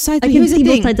see both sides. I can see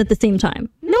both sides at the same time.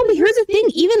 No, but here's the thing.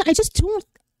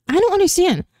 I don't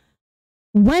understand.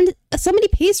 When somebody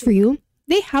pays for you,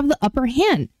 they have the upper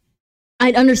hand.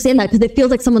 I understand that because it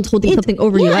feels like someone's holding something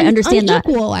over you. I understand that.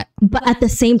 But at the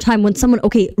same time, when someone,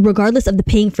 regardless of the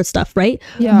paying for stuff, right?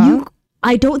 Yeah.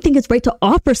 I don't think it's right to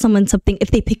offer someone something if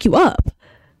they pick you up.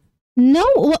 No.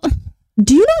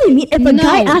 Do you know what I mean? If a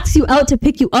guy asks you out to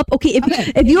pick you up,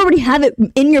 if you already have it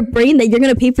in your brain that you're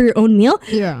going to pay for your own meal,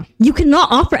 you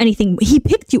cannot offer anything. He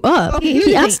picked you up. Okay,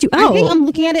 he asked you out. I think I'm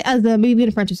looking at it as maybe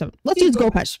in French or something. Let's use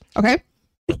Gopesh, okay?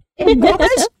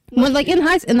 Gopesh, when like in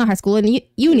the high school and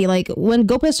uni, like when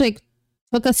Gopesh like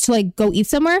took us to like go eat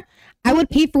somewhere, I would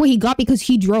pay for what he got because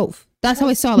he drove. That's how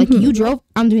I saw. Like you drove,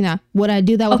 I'm doing that. Would I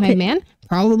do that with my man?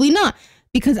 Probably not,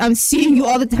 because I'm seeing you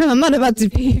all the time. I'm not about to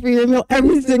pay for your meal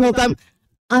every single time.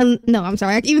 No, I'm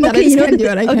sorry. Even that I just can't do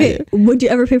it. Okay, would you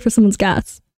ever pay for someone's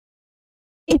gas?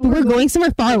 If we're going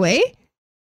somewhere far away,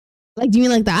 like do you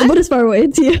mean like that? What is far away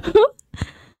to you?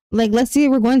 Like let's say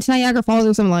we're going to Niagara Falls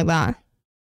or something like that.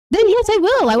 Then yes, I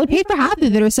will. I would pay for half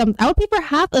of it or something. I would pay for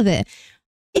half of it.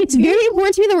 It's very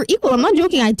important to me that we're equal. I'm not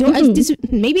joking. I don't.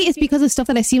 Maybe it's because of stuff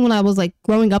that I seen when I was like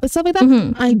growing up and stuff like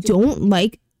that. I don't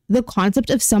like the concept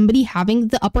of somebody having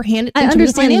the upper hand. I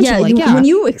understand. When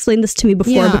you explained this to me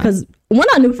before, because we're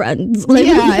not new friends. Like,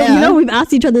 you know, we've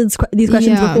asked each other these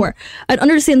questions before. I'd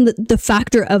understand the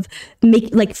factor of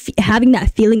having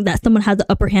that feeling that someone has the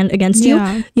upper hand against you.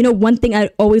 You know, one thing I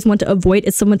always want to avoid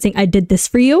is someone saying, I did this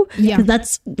for you. Because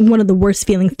that's one of the worst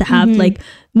feelings to have. Like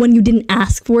when you didn't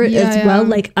ask for it as well,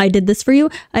 like I did this for you.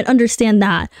 I'd understand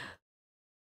that.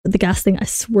 But the gas thing, I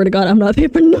swear to God, I'm not paying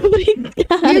for nobody. Here's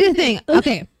the thing.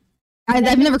 Okay.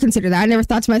 I've never considered that. I never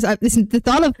thought to myself, the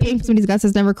thought of paying for somebody's gas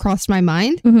has never crossed my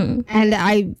mind. And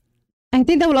I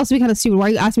think that would also be kind of stupid. Why are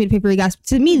you asking me to pay for your gas?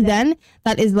 To me, then,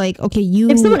 that is like, okay,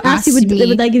 if someone asked you, would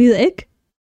that give you the ick?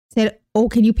 Said, oh,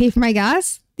 can you pay for my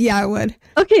gas? Yeah, I would.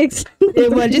 Okay.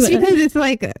 It would, just because it's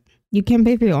like, you can't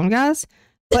pay for your own gas?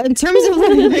 But in terms of,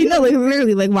 like,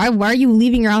 literally, like, why are you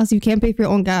leaving your house if you can't pay for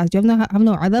your own gas? Do you have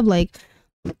no adab? Like,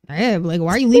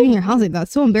 why are you leaving your house like that?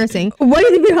 It's so embarrassing. Why do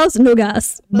you leave your house no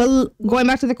gas? But going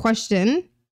back to the question,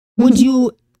 would you?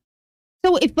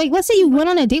 So if like let's say you went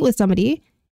on a date with somebody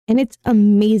and it's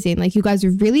amazing, like you guys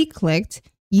really clicked,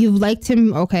 you've liked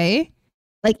him, okay,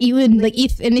 like even like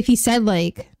if he said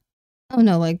like, oh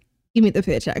no, like give me the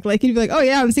paycheck, like you'd be like, oh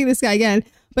yeah, I'm seeing this guy again.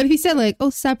 But if he said like,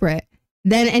 oh separate,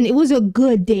 then and it was a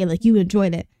good day, like you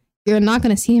enjoyed it, you're not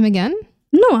gonna see him again.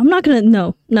 No, I'm not gonna.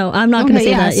 No, I'm not gonna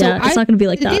say that. So it's not gonna be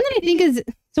like that. The thing that I think is,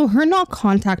 so her not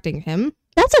contacting him.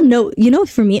 That's a note. You know,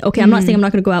 for me, okay, I'm not saying I'm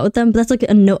not gonna go out with them, but that's like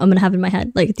a note I'm gonna have in my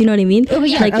head. Like, do you know what I mean? Oh,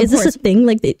 yeah, like, is this a thing?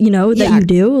 Like, that you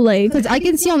do? Like, because I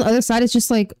can see on the other side, it's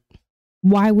just like,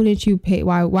 why wouldn't you pay?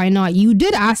 Why not? You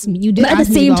did ask me. You did. But at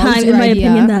the same time, in my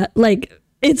opinion, that like.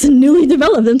 It's newly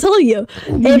developed, I'm telling you.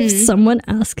 If someone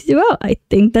asks you out, I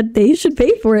think that they should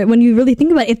pay for it when you really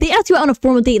think about it. If they ask you out on a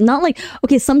formal date, not like,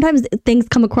 okay, sometimes things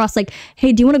come across like,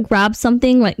 hey, do you want to grab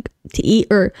something like to eat?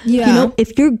 Or, you know,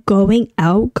 if you're going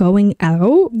out.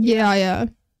 Yeah.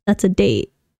 That's a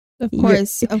date. Of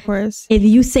course. If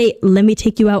you say, let me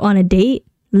take you out on a date,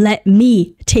 let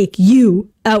me take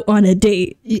you out on a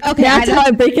date. Okay, that's how I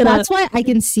break it up. That's why I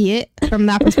can see it from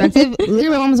that perspective. Literally,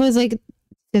 my mom was always like,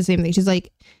 the same thing. She's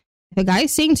like, if a guy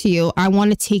is saying to you, I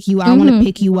want to take you out, I want to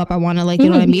pick you up, I want to like, you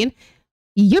know what I mean?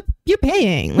 You're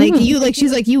paying. Like you like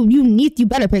she's like, you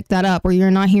better pick that up or you're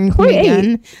not hearing from me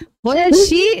again. Well, that's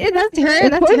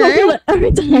her.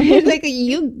 Every time. Like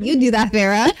you do that,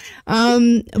 Farah.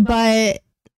 But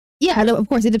yeah, no, of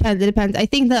course it depends. I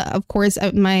think that of course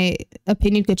my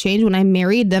opinion could change when I'm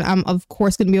married. Then I'm of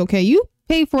course gonna be okay. You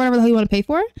pay for whatever the hell you want to pay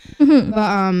for.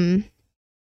 But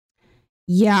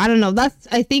yeah, I don't know.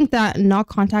 I think that not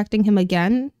contacting him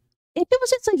again, if it was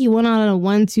just like you went on a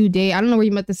 1-2 date, I don't know where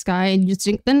you met this guy and you just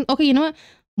think, then okay, you know what?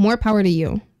 More power to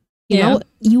you. You know,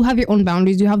 you have your own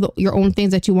boundaries. You have your own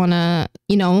things that you want to,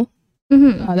 you know,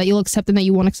 that you'll accept and that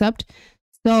you won't accept.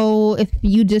 So if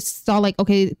you just saw like,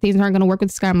 okay, things aren't going to work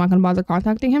with this guy, I'm not going to bother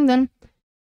contacting him, then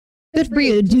good for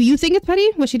you. Do you think it's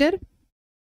petty what she did?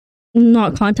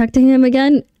 Not contacting him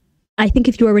again? I think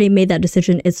if you already made that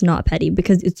decision, it's not petty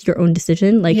because it's your own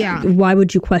decision. Like, why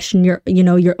would you question your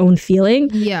own feeling?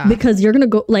 Yeah. Because you're going to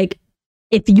go like,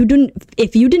 if you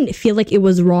didn't feel like it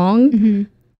was wrong,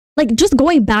 like just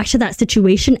going back to that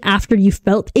situation after you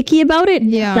felt icky about it,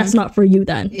 that's not for you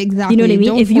then. Exactly. You know what I mean?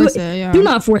 Don't if force it, do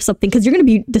not force something because you're going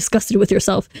to be disgusted with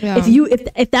yourself. Yeah.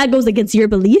 If that goes against your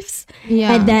beliefs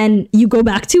and then you go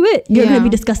back to it, you're going to be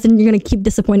disgusted and you're going to keep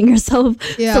disappointing yourself.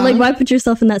 Yeah. So like, why put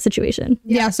yourself in that situation?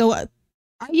 Yeah. So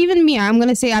even me, I'm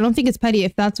gonna say I don't think it's petty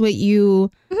if that's what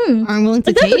you are willing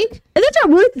to take. If that's not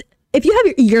worth. If you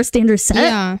have your standards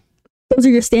set, those are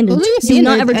your standards. Those are your standards. Do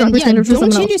not ever drop your standards for someone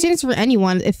else. Don't change your standards for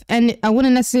anyone. And I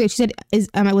wouldn't necessarily. She said,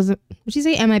 "Would she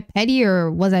say, am I petty or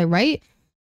was I right?"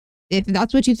 If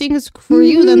that's what you think is for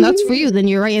you, then that's for you. Then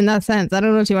you're right in that sense. I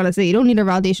don't know what you want to say. You don't need a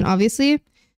validation, obviously.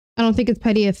 I don't think it's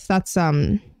petty if that's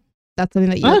something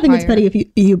that you. I don't think it's petty if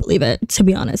you believe it. To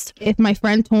be honest, if my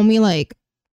friend told me like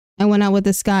I went out with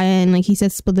this guy and like he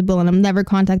said split the bill and I'm never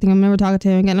contacting him, never talking to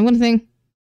him again, I'm gonna think,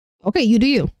 okay, you do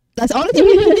you. That's honestly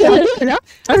what you do. You know?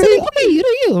 Okay, you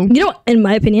do you. You know, in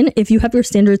my opinion, if you have your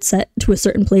standards set to a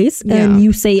certain place and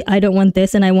you say I don't want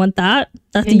this and I want that,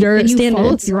 that's your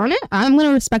standards. You're on it. I'm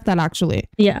gonna respect that actually.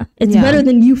 Yeah, it's better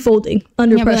than you folding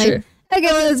under pressure. Okay,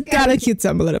 well, it's kind of cute. So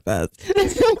I'm a little fast.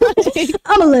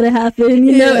 I'm gonna let it happen.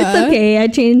 You know, it's okay. I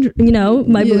change,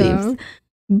 my beliefs.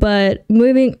 But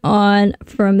moving on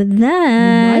from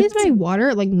that. Why is my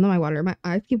water, like, not my water, my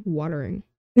eyes keep watering.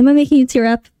 Am I making you tear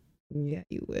up? Yeah,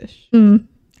 you wish.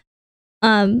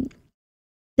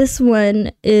 This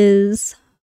one is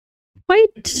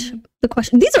quite the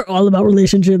question. These are all about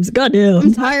relationships. Goddamn.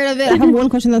 I'm tired of it. I have one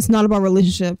question that's not about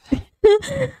relationship.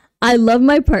 I love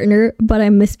my partner, but I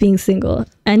miss being single.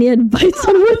 Any advice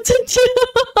on what to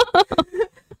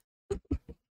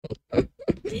do?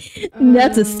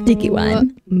 That's a sticky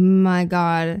one. My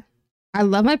God. I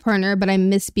love my partner, but I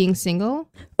miss being single.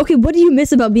 Okay, what do you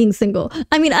miss about being single?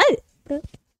 I mean,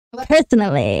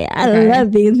 personally, I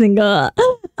love being single.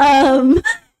 Do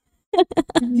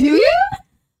you?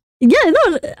 Yeah,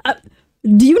 no.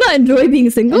 Do you not enjoy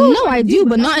being single? No, I do,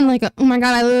 but not in like a, oh my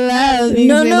God, I love being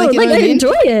single. No, like I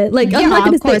enjoy it. Like, I'm not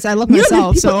gonna of course, I love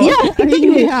myself, so.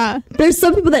 Yeah. There's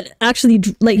some people that actually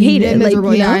like hate it. Like,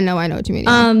 I know what you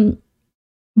mean.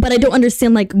 But I don't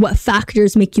understand like what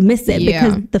factors make you miss it,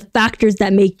 because the factors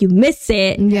that make you miss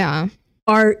it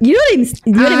are, you know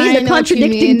what I mean? They're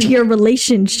contradicting to your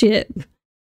relationship.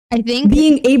 I think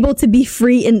being able to be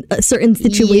free in a certain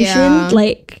situation,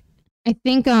 like, I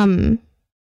think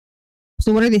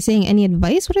so what are they saying? Any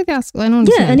advice? What are they asking? I don't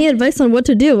understand. Yeah, any advice on what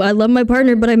to do? I love my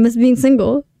partner, but I miss being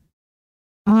single.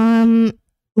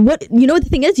 What the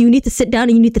thing is, you need to sit down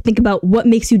and you need to think about what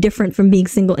makes you different from being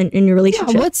single in your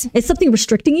relationship. Is something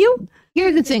restricting you?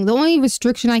 Here's the thing. The only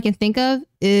restriction I can think of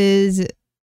is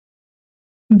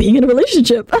being in a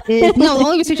relationship. The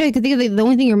only restriction I can think of, the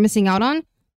only thing you're missing out on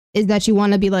is that you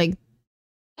want to be like,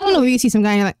 I don't know, you see some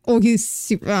guy and you're like, oh, he's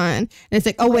super fun. And it's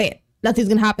like, oh, wait, nothing's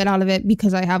going to happen out of it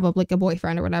because I have a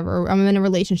boyfriend or whatever, or I'm in a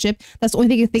relationship. That's the only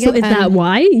thing you think of. So is that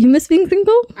why you miss being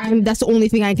single? That's the only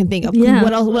thing I can think of. Yeah.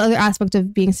 What other aspect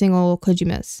of being single could you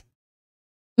miss?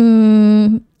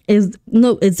 Is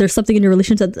there something in your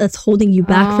relationship that's holding you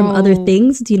back from other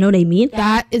things? Do you know what I mean?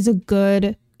 That is a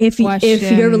good If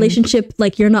your relationship,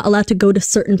 like, you're not allowed to go to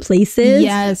certain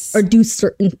places, or do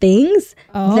certain things,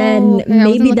 then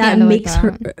maybe that makes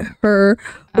her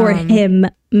or him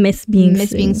miss being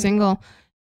single.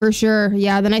 For sure.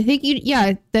 Yeah. Then I think you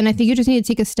just need to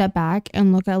take a step back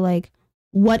and look at like,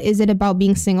 what is it about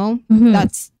being single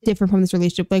that's different from this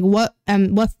relationship? Like what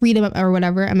freedom or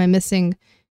whatever am I missing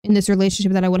in this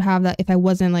relationship that I would have that if I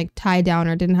wasn't like tied down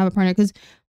or didn't have a partner? Because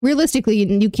realistically,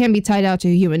 you can't be tied out to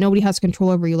a human. Nobody has control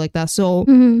over you like that. So,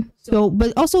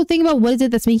 but also think about what is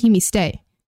it that's making me stay?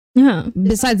 Yeah.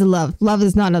 Besides the love. Love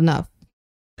is not enough.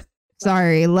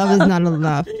 Sorry, love is not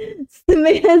enough.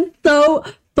 Samantha's so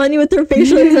funny with her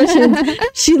facial expressions.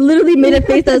 She literally made a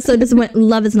face that just went,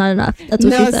 love is not enough. That's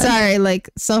what she said. No, sorry, like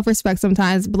self-respect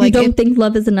sometimes. But like, you don't think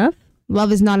love is enough?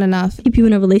 Love is not enough. Keep you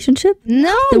in a relationship?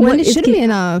 No, then it shouldn't be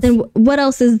enough. Then what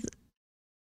else is...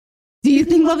 Do you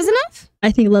think love is enough?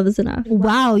 I think love is enough.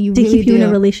 Wow, you to really keep you in a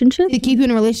relationship? To keep you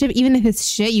in a relationship, even if it's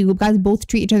shit, you guys both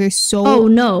treat each other so... Oh,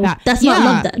 no. That's not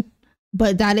love then.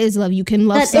 But that is love. You can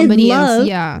love somebody else.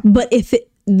 Yeah. But if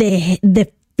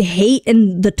the hate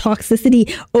and the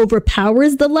toxicity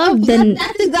overpowers the love, then...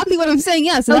 That's exactly what I'm saying.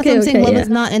 Yeah. So that's what I'm saying. Love is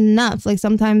not enough. Like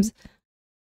sometimes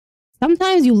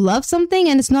you love something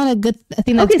and it's not a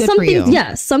thing that's good for you.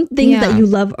 Yeah, some things that you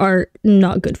love are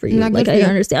not good for you. Like I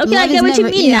understand. Okay, I get what you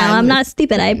mean now. I'm not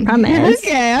stupid, I promise.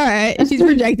 Okay, all right. She's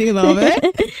projecting a little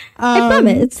bit. I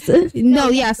promise. No,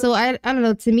 yeah. So I don't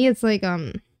know. To me, it's like I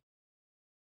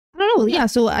don't know. Yeah.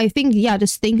 So I think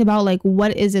just think about like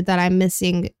what is it that I'm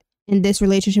missing in this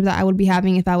relationship that I would be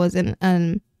having if I was in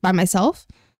by myself,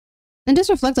 and just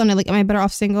reflect on it. Like, am I better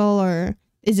off single, or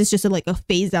is this just a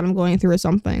phase that I'm going through or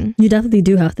something? You definitely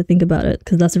do have to think about it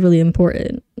because that's really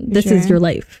important. This is your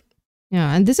life.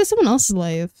 Yeah, and this is someone else's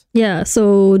life. Yeah,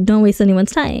 so don't waste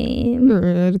anyone's time.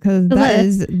 Because that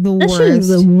is the worst. That is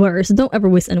the worst. Don't ever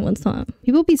waste anyone's time.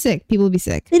 People be sick. They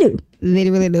do. They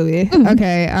really do.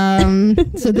 Okay.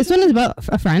 So this one is about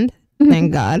a friend.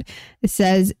 Thank God. It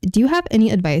says, do you have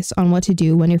any advice on what to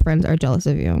do when your friends are jealous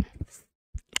of you?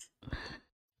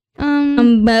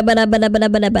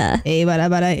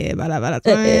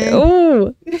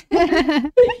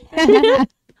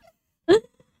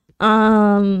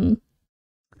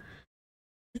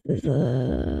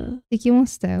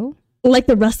 Like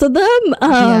the rest of them?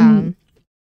 Yeah.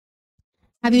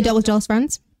 Have you dealt with jealous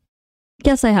friends?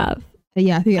 Yes, I have.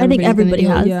 Yeah, I think everybody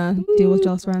has. Yeah, deal with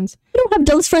jealous friends. You don't have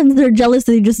jealous friends. They're jealous.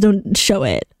 They just don't show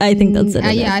it. I think that's it.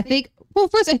 Yeah, I think. Well,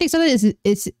 first, I think something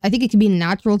is. I think it can be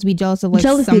natural to be jealous of like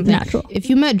jealousy something. Is natural. If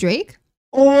you met Drake,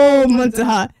 oh my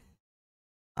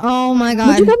God,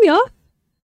 would you cut me off?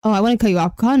 Oh, I want to cut you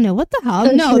off. God, no, what the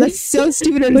hell? No, that's so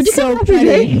stupid and would you so cut me off for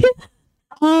Drake?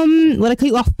 Would I cut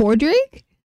you off for Drake?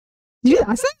 Did you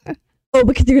ask that? Oh,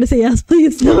 because you're gonna say yes,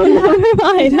 please. No, never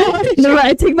mind. Never mind.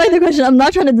 I take back the question. I'm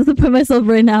not trying to disappoint myself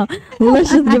right now.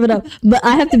 Let's just give it up. But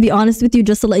I have to be honest with you,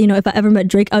 just to let you know, if I ever met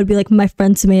Drake, I would be like, my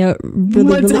friend Sumaya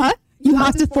really. You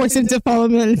have to force him to follow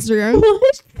me on Instagram.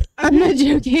 What? I'm not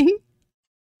joking.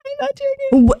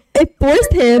 If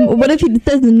forced him, what if he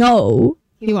says no?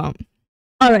 He won't.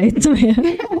 All right,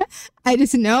 Sumaya. I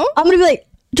just know. I'm gonna be like,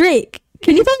 Drake,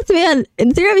 can you follow Sumaya on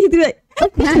Instagram? He's gonna be like,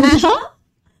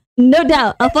 no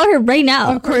doubt. I'll follow her right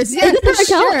now. Of course. Yeah, is it her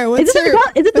account?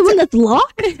 Is it the one that's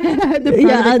locked?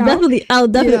 Yeah, I'll definitely. Yeah.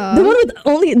 The one with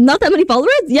only not that many followers?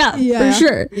 Yeah, for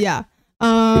sure. Yeah.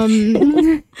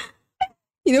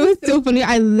 You know what's so funny?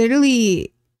 I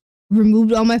literally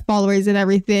removed all my followers and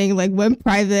everything, like went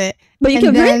private. But you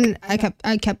kept Drake?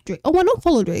 I kept Drake. Oh, I don't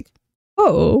follow Drake.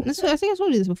 Oh. I think I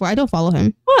told you this before. I don't follow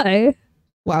him. Why?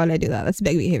 Why would I do that? That's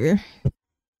big behavior.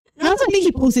 I also think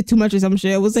he posted too much or some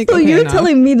shit. It was like, so you're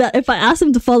telling me that if I ask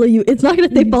him to follow you, it's not going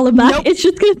to say follow back. Nope. It's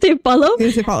just going to say follow.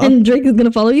 And Drake is going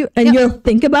to follow you. And you'll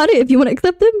think about it if you want to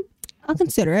accept him? I'll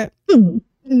consider it. Good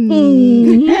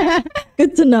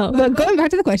to know. But going back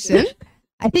to the question,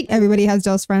 I think everybody has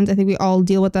jealous friends. I think we all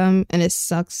deal with them. And it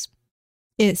sucks.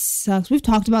 It sucks. We've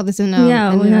talked about this in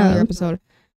another episode.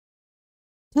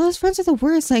 Jealous friends are the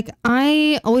worst. Like,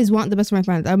 I always want the best for my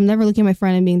friends. I'm never looking at my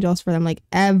friend and being jealous for them, like,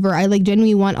 ever. I like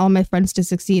genuinely want all my friends to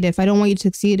succeed. If I don't want you to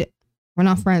succeed, we're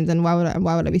not friends. And why would I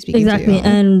be speaking to you? Exactly.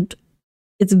 And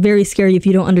it's very scary if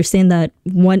you don't understand that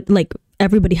like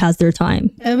everybody has their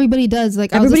time. Everybody does.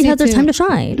 Like, everybody has their time to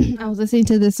shine. I was listening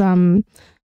to this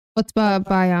what's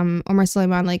by Omar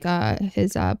Suleiman, like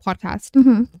his podcast.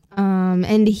 Mm-hmm.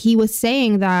 And he was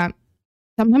saying that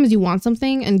sometimes you want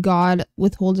something and God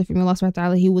withholds it from you. Allah subhanahu wa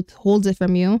ta'ala, he withholds it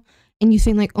from you. And you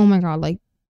think like, oh my God, like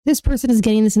this person is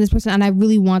getting this and this person, and I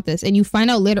really want this. And you find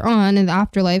out later on in the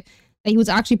afterlife that he was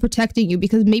actually protecting you,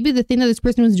 because maybe the thing that this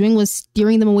person was doing was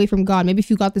steering them away from God. Maybe if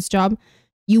you got this job,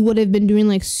 you would have been doing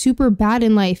like super bad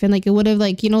in life. And like, it would have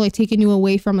like, like taken you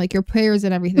away from like your prayers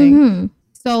and everything. Mm-hmm.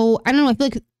 So I don't know. I feel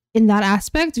like in that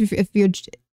aspect, if you're,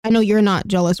 I know you're not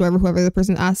jealous, whoever the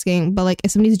person's asking, but like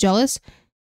if somebody's jealous,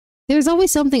 there's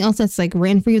always something else that's like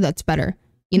ran for you that's better.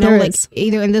 Like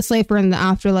either in this life or in the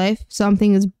afterlife,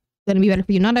 something is going to be better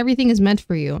for you. Not everything is meant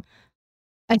for you.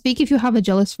 I think if you have a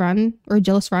jealous friend or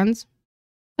jealous friends,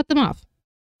 cut them off.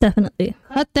 Definitely.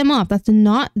 Cut them off. That's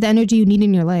not the energy you need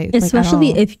in your life.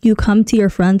 Especially if you come to your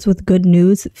friends with good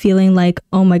news, feeling like,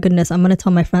 oh my goodness, I'm going to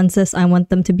tell my friends this. I want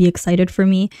them to be excited for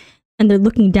me. And they're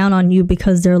looking down on you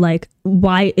because they're like,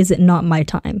 why is it not my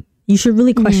time? You should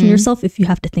really question yourself if you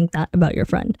have to think that about your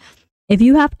friend. If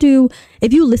you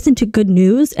listen to good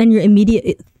news and your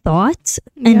immediate thoughts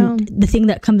and the thing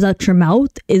that comes out your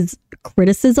mouth is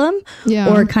criticism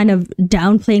or kind of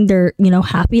downplaying their,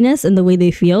 happiness and the way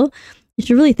they feel, you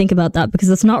should really think about that, because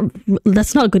that's not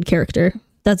good character.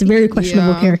 That's very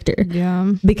questionable character.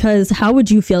 Yeah. Because how would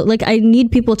you feel? Like, I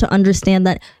need people to understand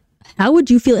that. How would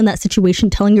you feel in that situation,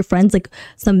 telling your friends like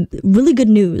some really good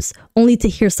news only to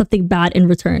hear something bad in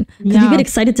return? Because you get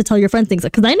excited to tell your friends things.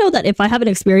 Because I know that if I have an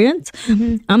experience,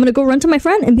 I'm going to go run to my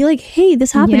friend and be like, hey,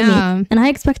 this happened to me. And I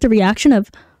expect a reaction of,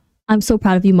 I'm so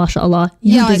proud of you, mashallah.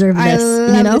 You deserve this.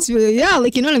 This really,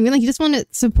 like, you know what I mean? Like, you just want to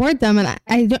support them. And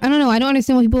I don't know. I don't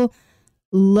understand why people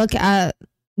look at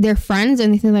their friends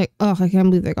and they think like, oh, I can't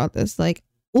believe they got this. Like,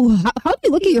 oh, how do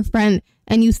you look at your friend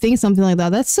and you think something like that?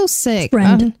 That's so sick.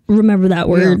 Friend. Remember that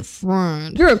word.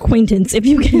 Friend. Your acquaintance, if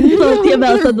you can talk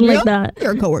about something like that.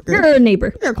 You're a coworker. You're a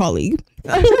neighbor. You're a colleague.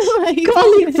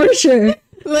 Colleague for sure.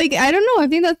 Like, I don't know. I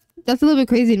think that's a little bit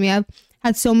crazy to me.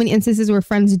 had so many instances where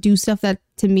friends do stuff that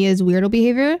to me is weirdo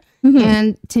behavior.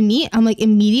 And to me, I'm like,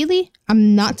 immediately,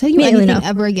 I'm not telling you anything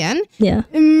ever again. Yeah.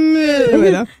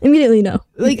 Immediately no.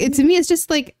 Like, to me, it's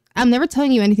just like, I'm never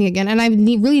telling you anything again. And I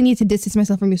really need to distance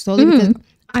myself from you slowly because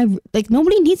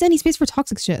nobody needs any space for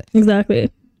toxic shit. Exactly.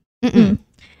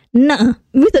 Nah.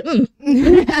 With it.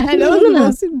 I know it's the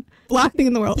most black thing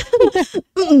in the world.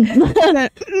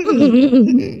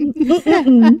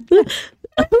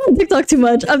 I'm on TikTok too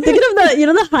much. I'm thinking of that,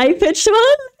 the high pitched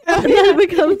one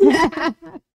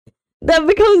that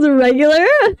becomes regular.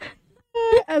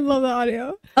 I love the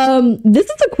audio. This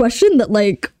is a question that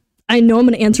like I know I'm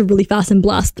gonna answer really fast and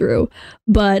blast through,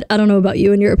 but I don't know about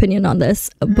you and your opinion on this.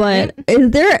 But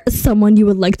is there someone you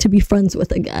would like to be friends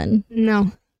with again?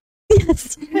 No.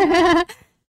 Yes.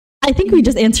 I think we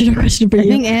just answered our question for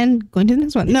you. And going to the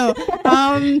next one. No.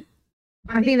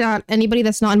 I think that anybody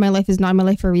that's not in my life is not in my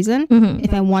life for a reason.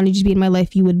 If I wanted you to be in my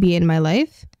life, you would be in my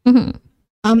life.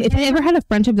 If I ever had a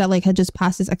friendship that like had just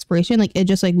passed its expiration, like it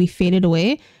just like we faded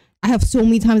away. I have so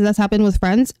many times that's happened with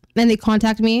friends and they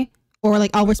contact me or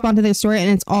like I'll respond to their story and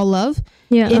it's all love.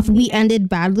 Yeah. If we ended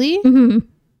badly,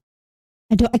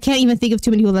 I can't even think of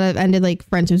too many people that I've ended like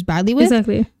friendships badly with.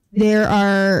 Exactly. There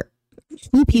are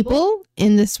 2 people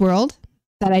in this world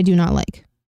that I do not like.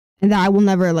 And that I will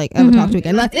never like ever talk to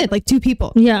again. That's it, like 2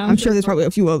 people. Yeah, I'm sure there's probably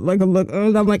a few like I'm like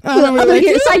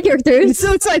side characters.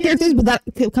 So side characters, but that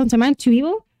could come to mind. 2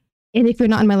 people, and if you're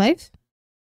not in my life,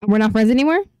 and we're not friends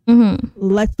anymore.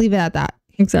 Let's leave it at that.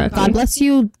 Exactly. God bless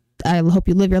you. I hope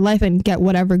you live your life and get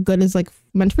whatever good is like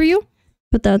meant for you.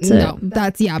 But that's it. No,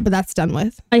 but that's done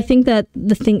with. I think that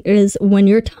the thing is when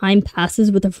your time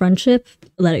passes with a friendship,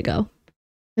 let it go.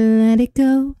 Let it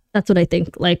go. That's what I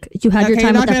think. Like you had your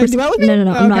time with that person. No.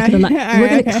 I'm not gonna.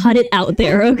 We're gonna cut it out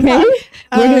there. Okay.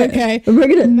 We're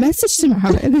gonna message to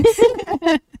Mohammed.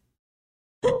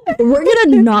 We're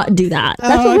gonna not do that.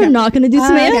 That's what we're not gonna do,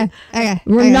 Samaya.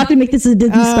 We're not gonna make this a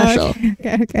Disney special.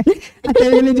 Okay. I thought we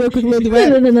were gonna do a quick little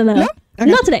duet. No. Okay.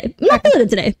 Not today. I'm not feeling it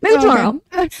today. Maybe tomorrow.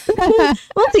 We'll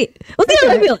see. We'll see how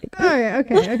I feel.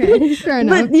 Okay. Fair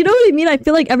enough. But you know what I mean? I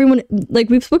feel like everyone, like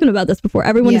we've spoken about this before,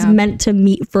 everyone is meant to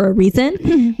meet for a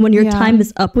reason. When your time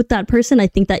is up with that person, I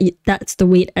think that that's the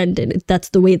way it ended. That's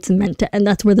the way it's meant to end.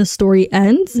 That's where the story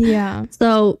ends. Yeah.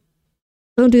 So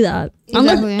don't do that.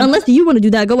 Exactly. Unless you want to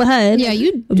do that, go ahead. Yeah,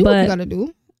 you do what you gotta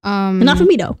do. Not for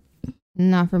me though.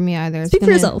 Not for me either. Speak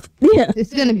for yourself. Yeah.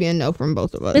 It's gonna be a no from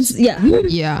both of us. Yeah.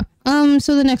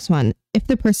 So the next one. If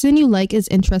the person you like is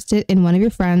interested in one of your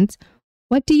friends,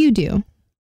 what do you do?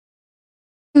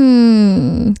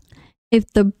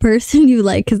 If the person you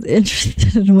like is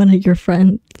interested in one of your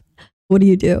friends, what do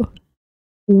you do?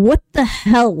 What the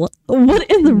hell?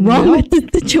 What is wrong with this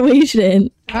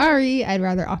situation? Sorry, I'd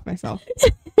rather off myself.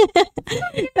 If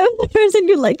the person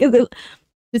you like is...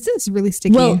 This is really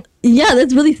sticky. Well, yeah,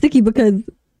 that's really sticky because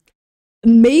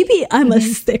maybe I'm a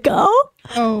sicko.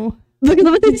 Oh. Because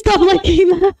I'm going to stop liking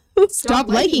them. Stop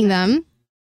liking them?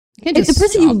 If the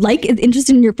person you like is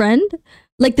interested in your friend,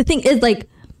 like the thing is like,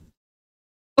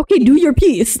 okay, do your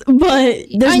piece, but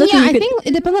there's nothing I think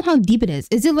it depends on how deep it is.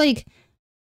 Is it like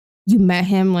you met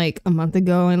him like a month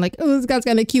ago and like, oh, this guy's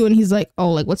kind of cute, and he's like,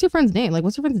 oh, like what's your friend's name? Like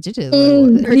what's your friend's digits?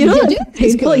 You know that's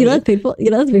painful. You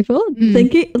know that's painful.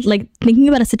 Thinking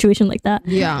about a situation like that.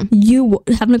 Yeah. You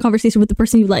having a conversation with the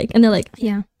person you like, and they're like,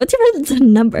 yeah, what's your friend's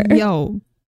number? Yo,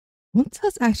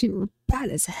 that's actually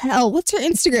bad as hell. What's your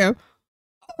Instagram?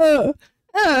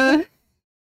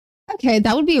 Okay,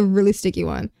 that would be a really sticky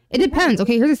one. It depends.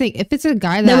 Okay, here's the thing. If it's a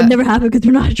guy that would never happen because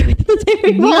we're not attracted to the same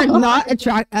people. We are not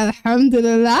attracted.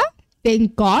 Alhamdulillah.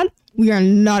 Thank God. We are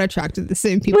not attracted to the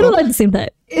same people. We don't like the same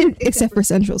type. Except for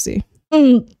Central C.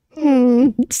 Central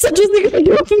C can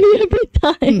do it for me every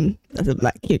time. That's a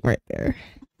black king right there.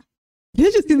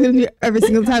 You just do it every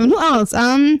single time. And who else?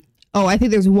 Oh, I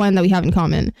think there's one that we have in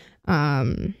common.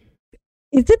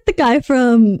 Is it the guy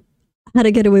from How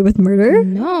to Get Away with Murder?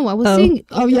 No, I was saying.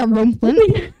 Oh yeah, Rome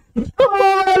Flynn. I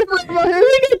forgot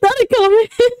that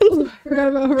comment. Forgot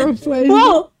about Rome Flynn.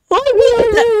 Whoa!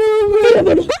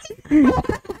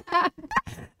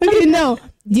 Okay, no.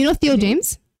 Do you know Theo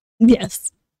James?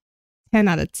 Yes. 10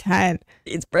 out of 10.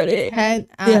 It's pretty. 10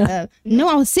 out of... No,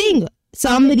 I was saying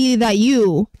somebody that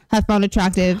you have found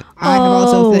attractive. I have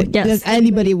also think because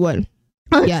anybody would.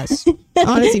 Yes.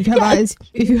 Honestly, if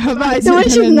you have eyes, no,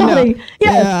 she's nodding.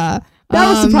 Yes. Yeah. That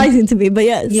was surprising to me, but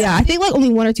yes. Yeah, I think like only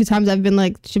 1 or 2 times I've been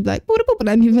like, she'd be like, and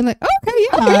then you've been like, okay,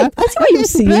 yeah. That's why you've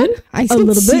seen it. I see a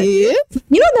little bit.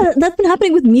 You know, that's been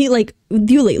happening with me, like, with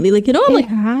you lately. Like, you know, I'm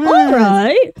like, all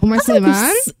right. Omar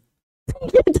Suleiman?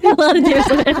 Get the hell out of here,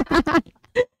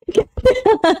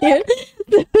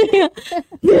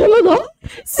 You're going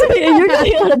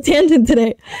on a tangent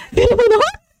today.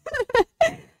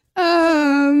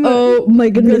 Oh my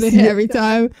goodness! Every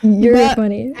time you're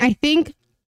funny. I think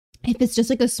if it's just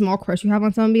like a small crush you have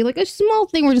on somebody, like a small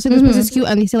thing where just like this person's cute,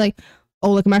 and they say like,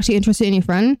 "Oh, like I'm actually interested in your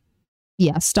friend."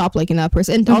 Yeah, stop liking that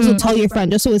person, and also tell your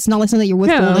friend, just so it's not like something that you're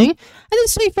withholding. I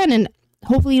just tell your friend, and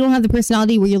hopefully you don't have the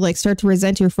personality where you like start to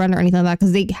resent your friend or anything like that,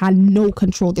 because they had no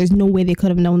control. There's no way they could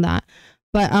have known that.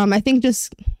 But I think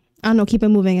just, I don't know, keep it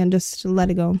moving and just let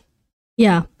it go.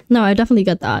 Yeah, no, I definitely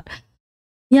get that.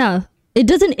 Yeah, it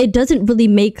doesn't really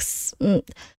make,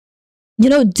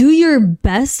 do your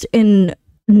best in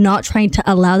not trying to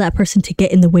allow that person to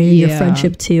get in the way of your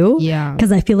friendship too. Yeah.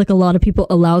 Because I feel like a lot of people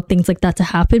allow things like that to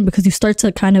happen because you start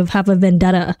to kind of have a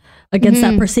vendetta against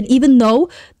that person, even though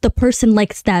the person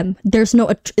likes them. There's no,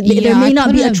 there may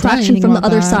not be attraction from the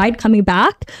other side coming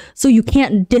back. So you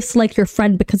can't dislike your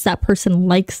friend because that person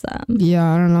likes them.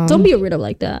 Yeah, I don't know. Don't be a weirdo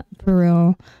like that. For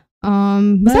real.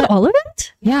 Was that all of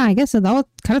it? Yeah, I guess so. That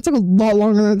kind of took a lot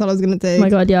longer than I thought it was going to take. Oh my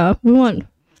God, yeah. We want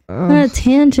a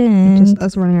tangent. Just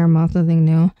us running our mouth, nothing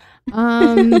new.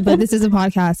 But this is a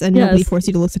podcast and nobody forced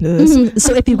you to listen to this.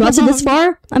 So if you got to this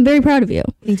far, I'm very proud of you.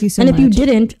 Thank you so much. And if you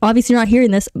didn't, obviously you're not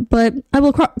hearing this, but I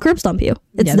will curb stomp you.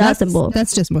 It's that simple.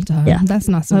 That's just one time. Yeah. That's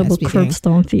not so I will curb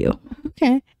stomp you.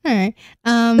 Okay. All right.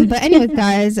 But anyways,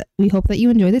 guys, we hope that you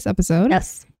enjoyed this episode.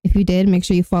 Yes. If you did, make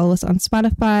sure you follow us on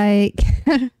Spotify.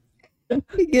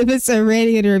 Give us a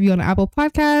rating and a review on Apple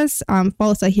Podcasts.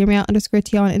 Follow us at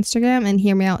hearmeout_to on Instagram and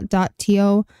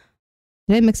hearmeout.to.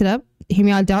 Did I mix it up?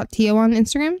 Hearmeout.to on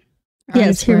Instagram?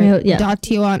 Yes, hearmeout, yeah.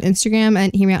 .to on Instagram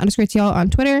and hearmeout_to on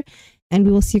Twitter. And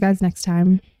we will see you guys next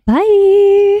time.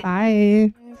 Bye.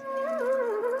 Bye.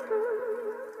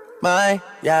 My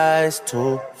eyes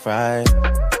too fried.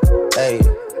 Hey,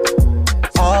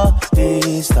 all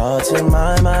these thoughts in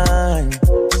my mind.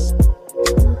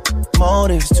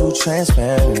 Motives too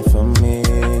transparent for me.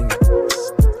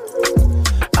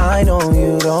 I know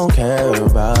you don't care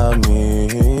about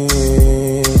me.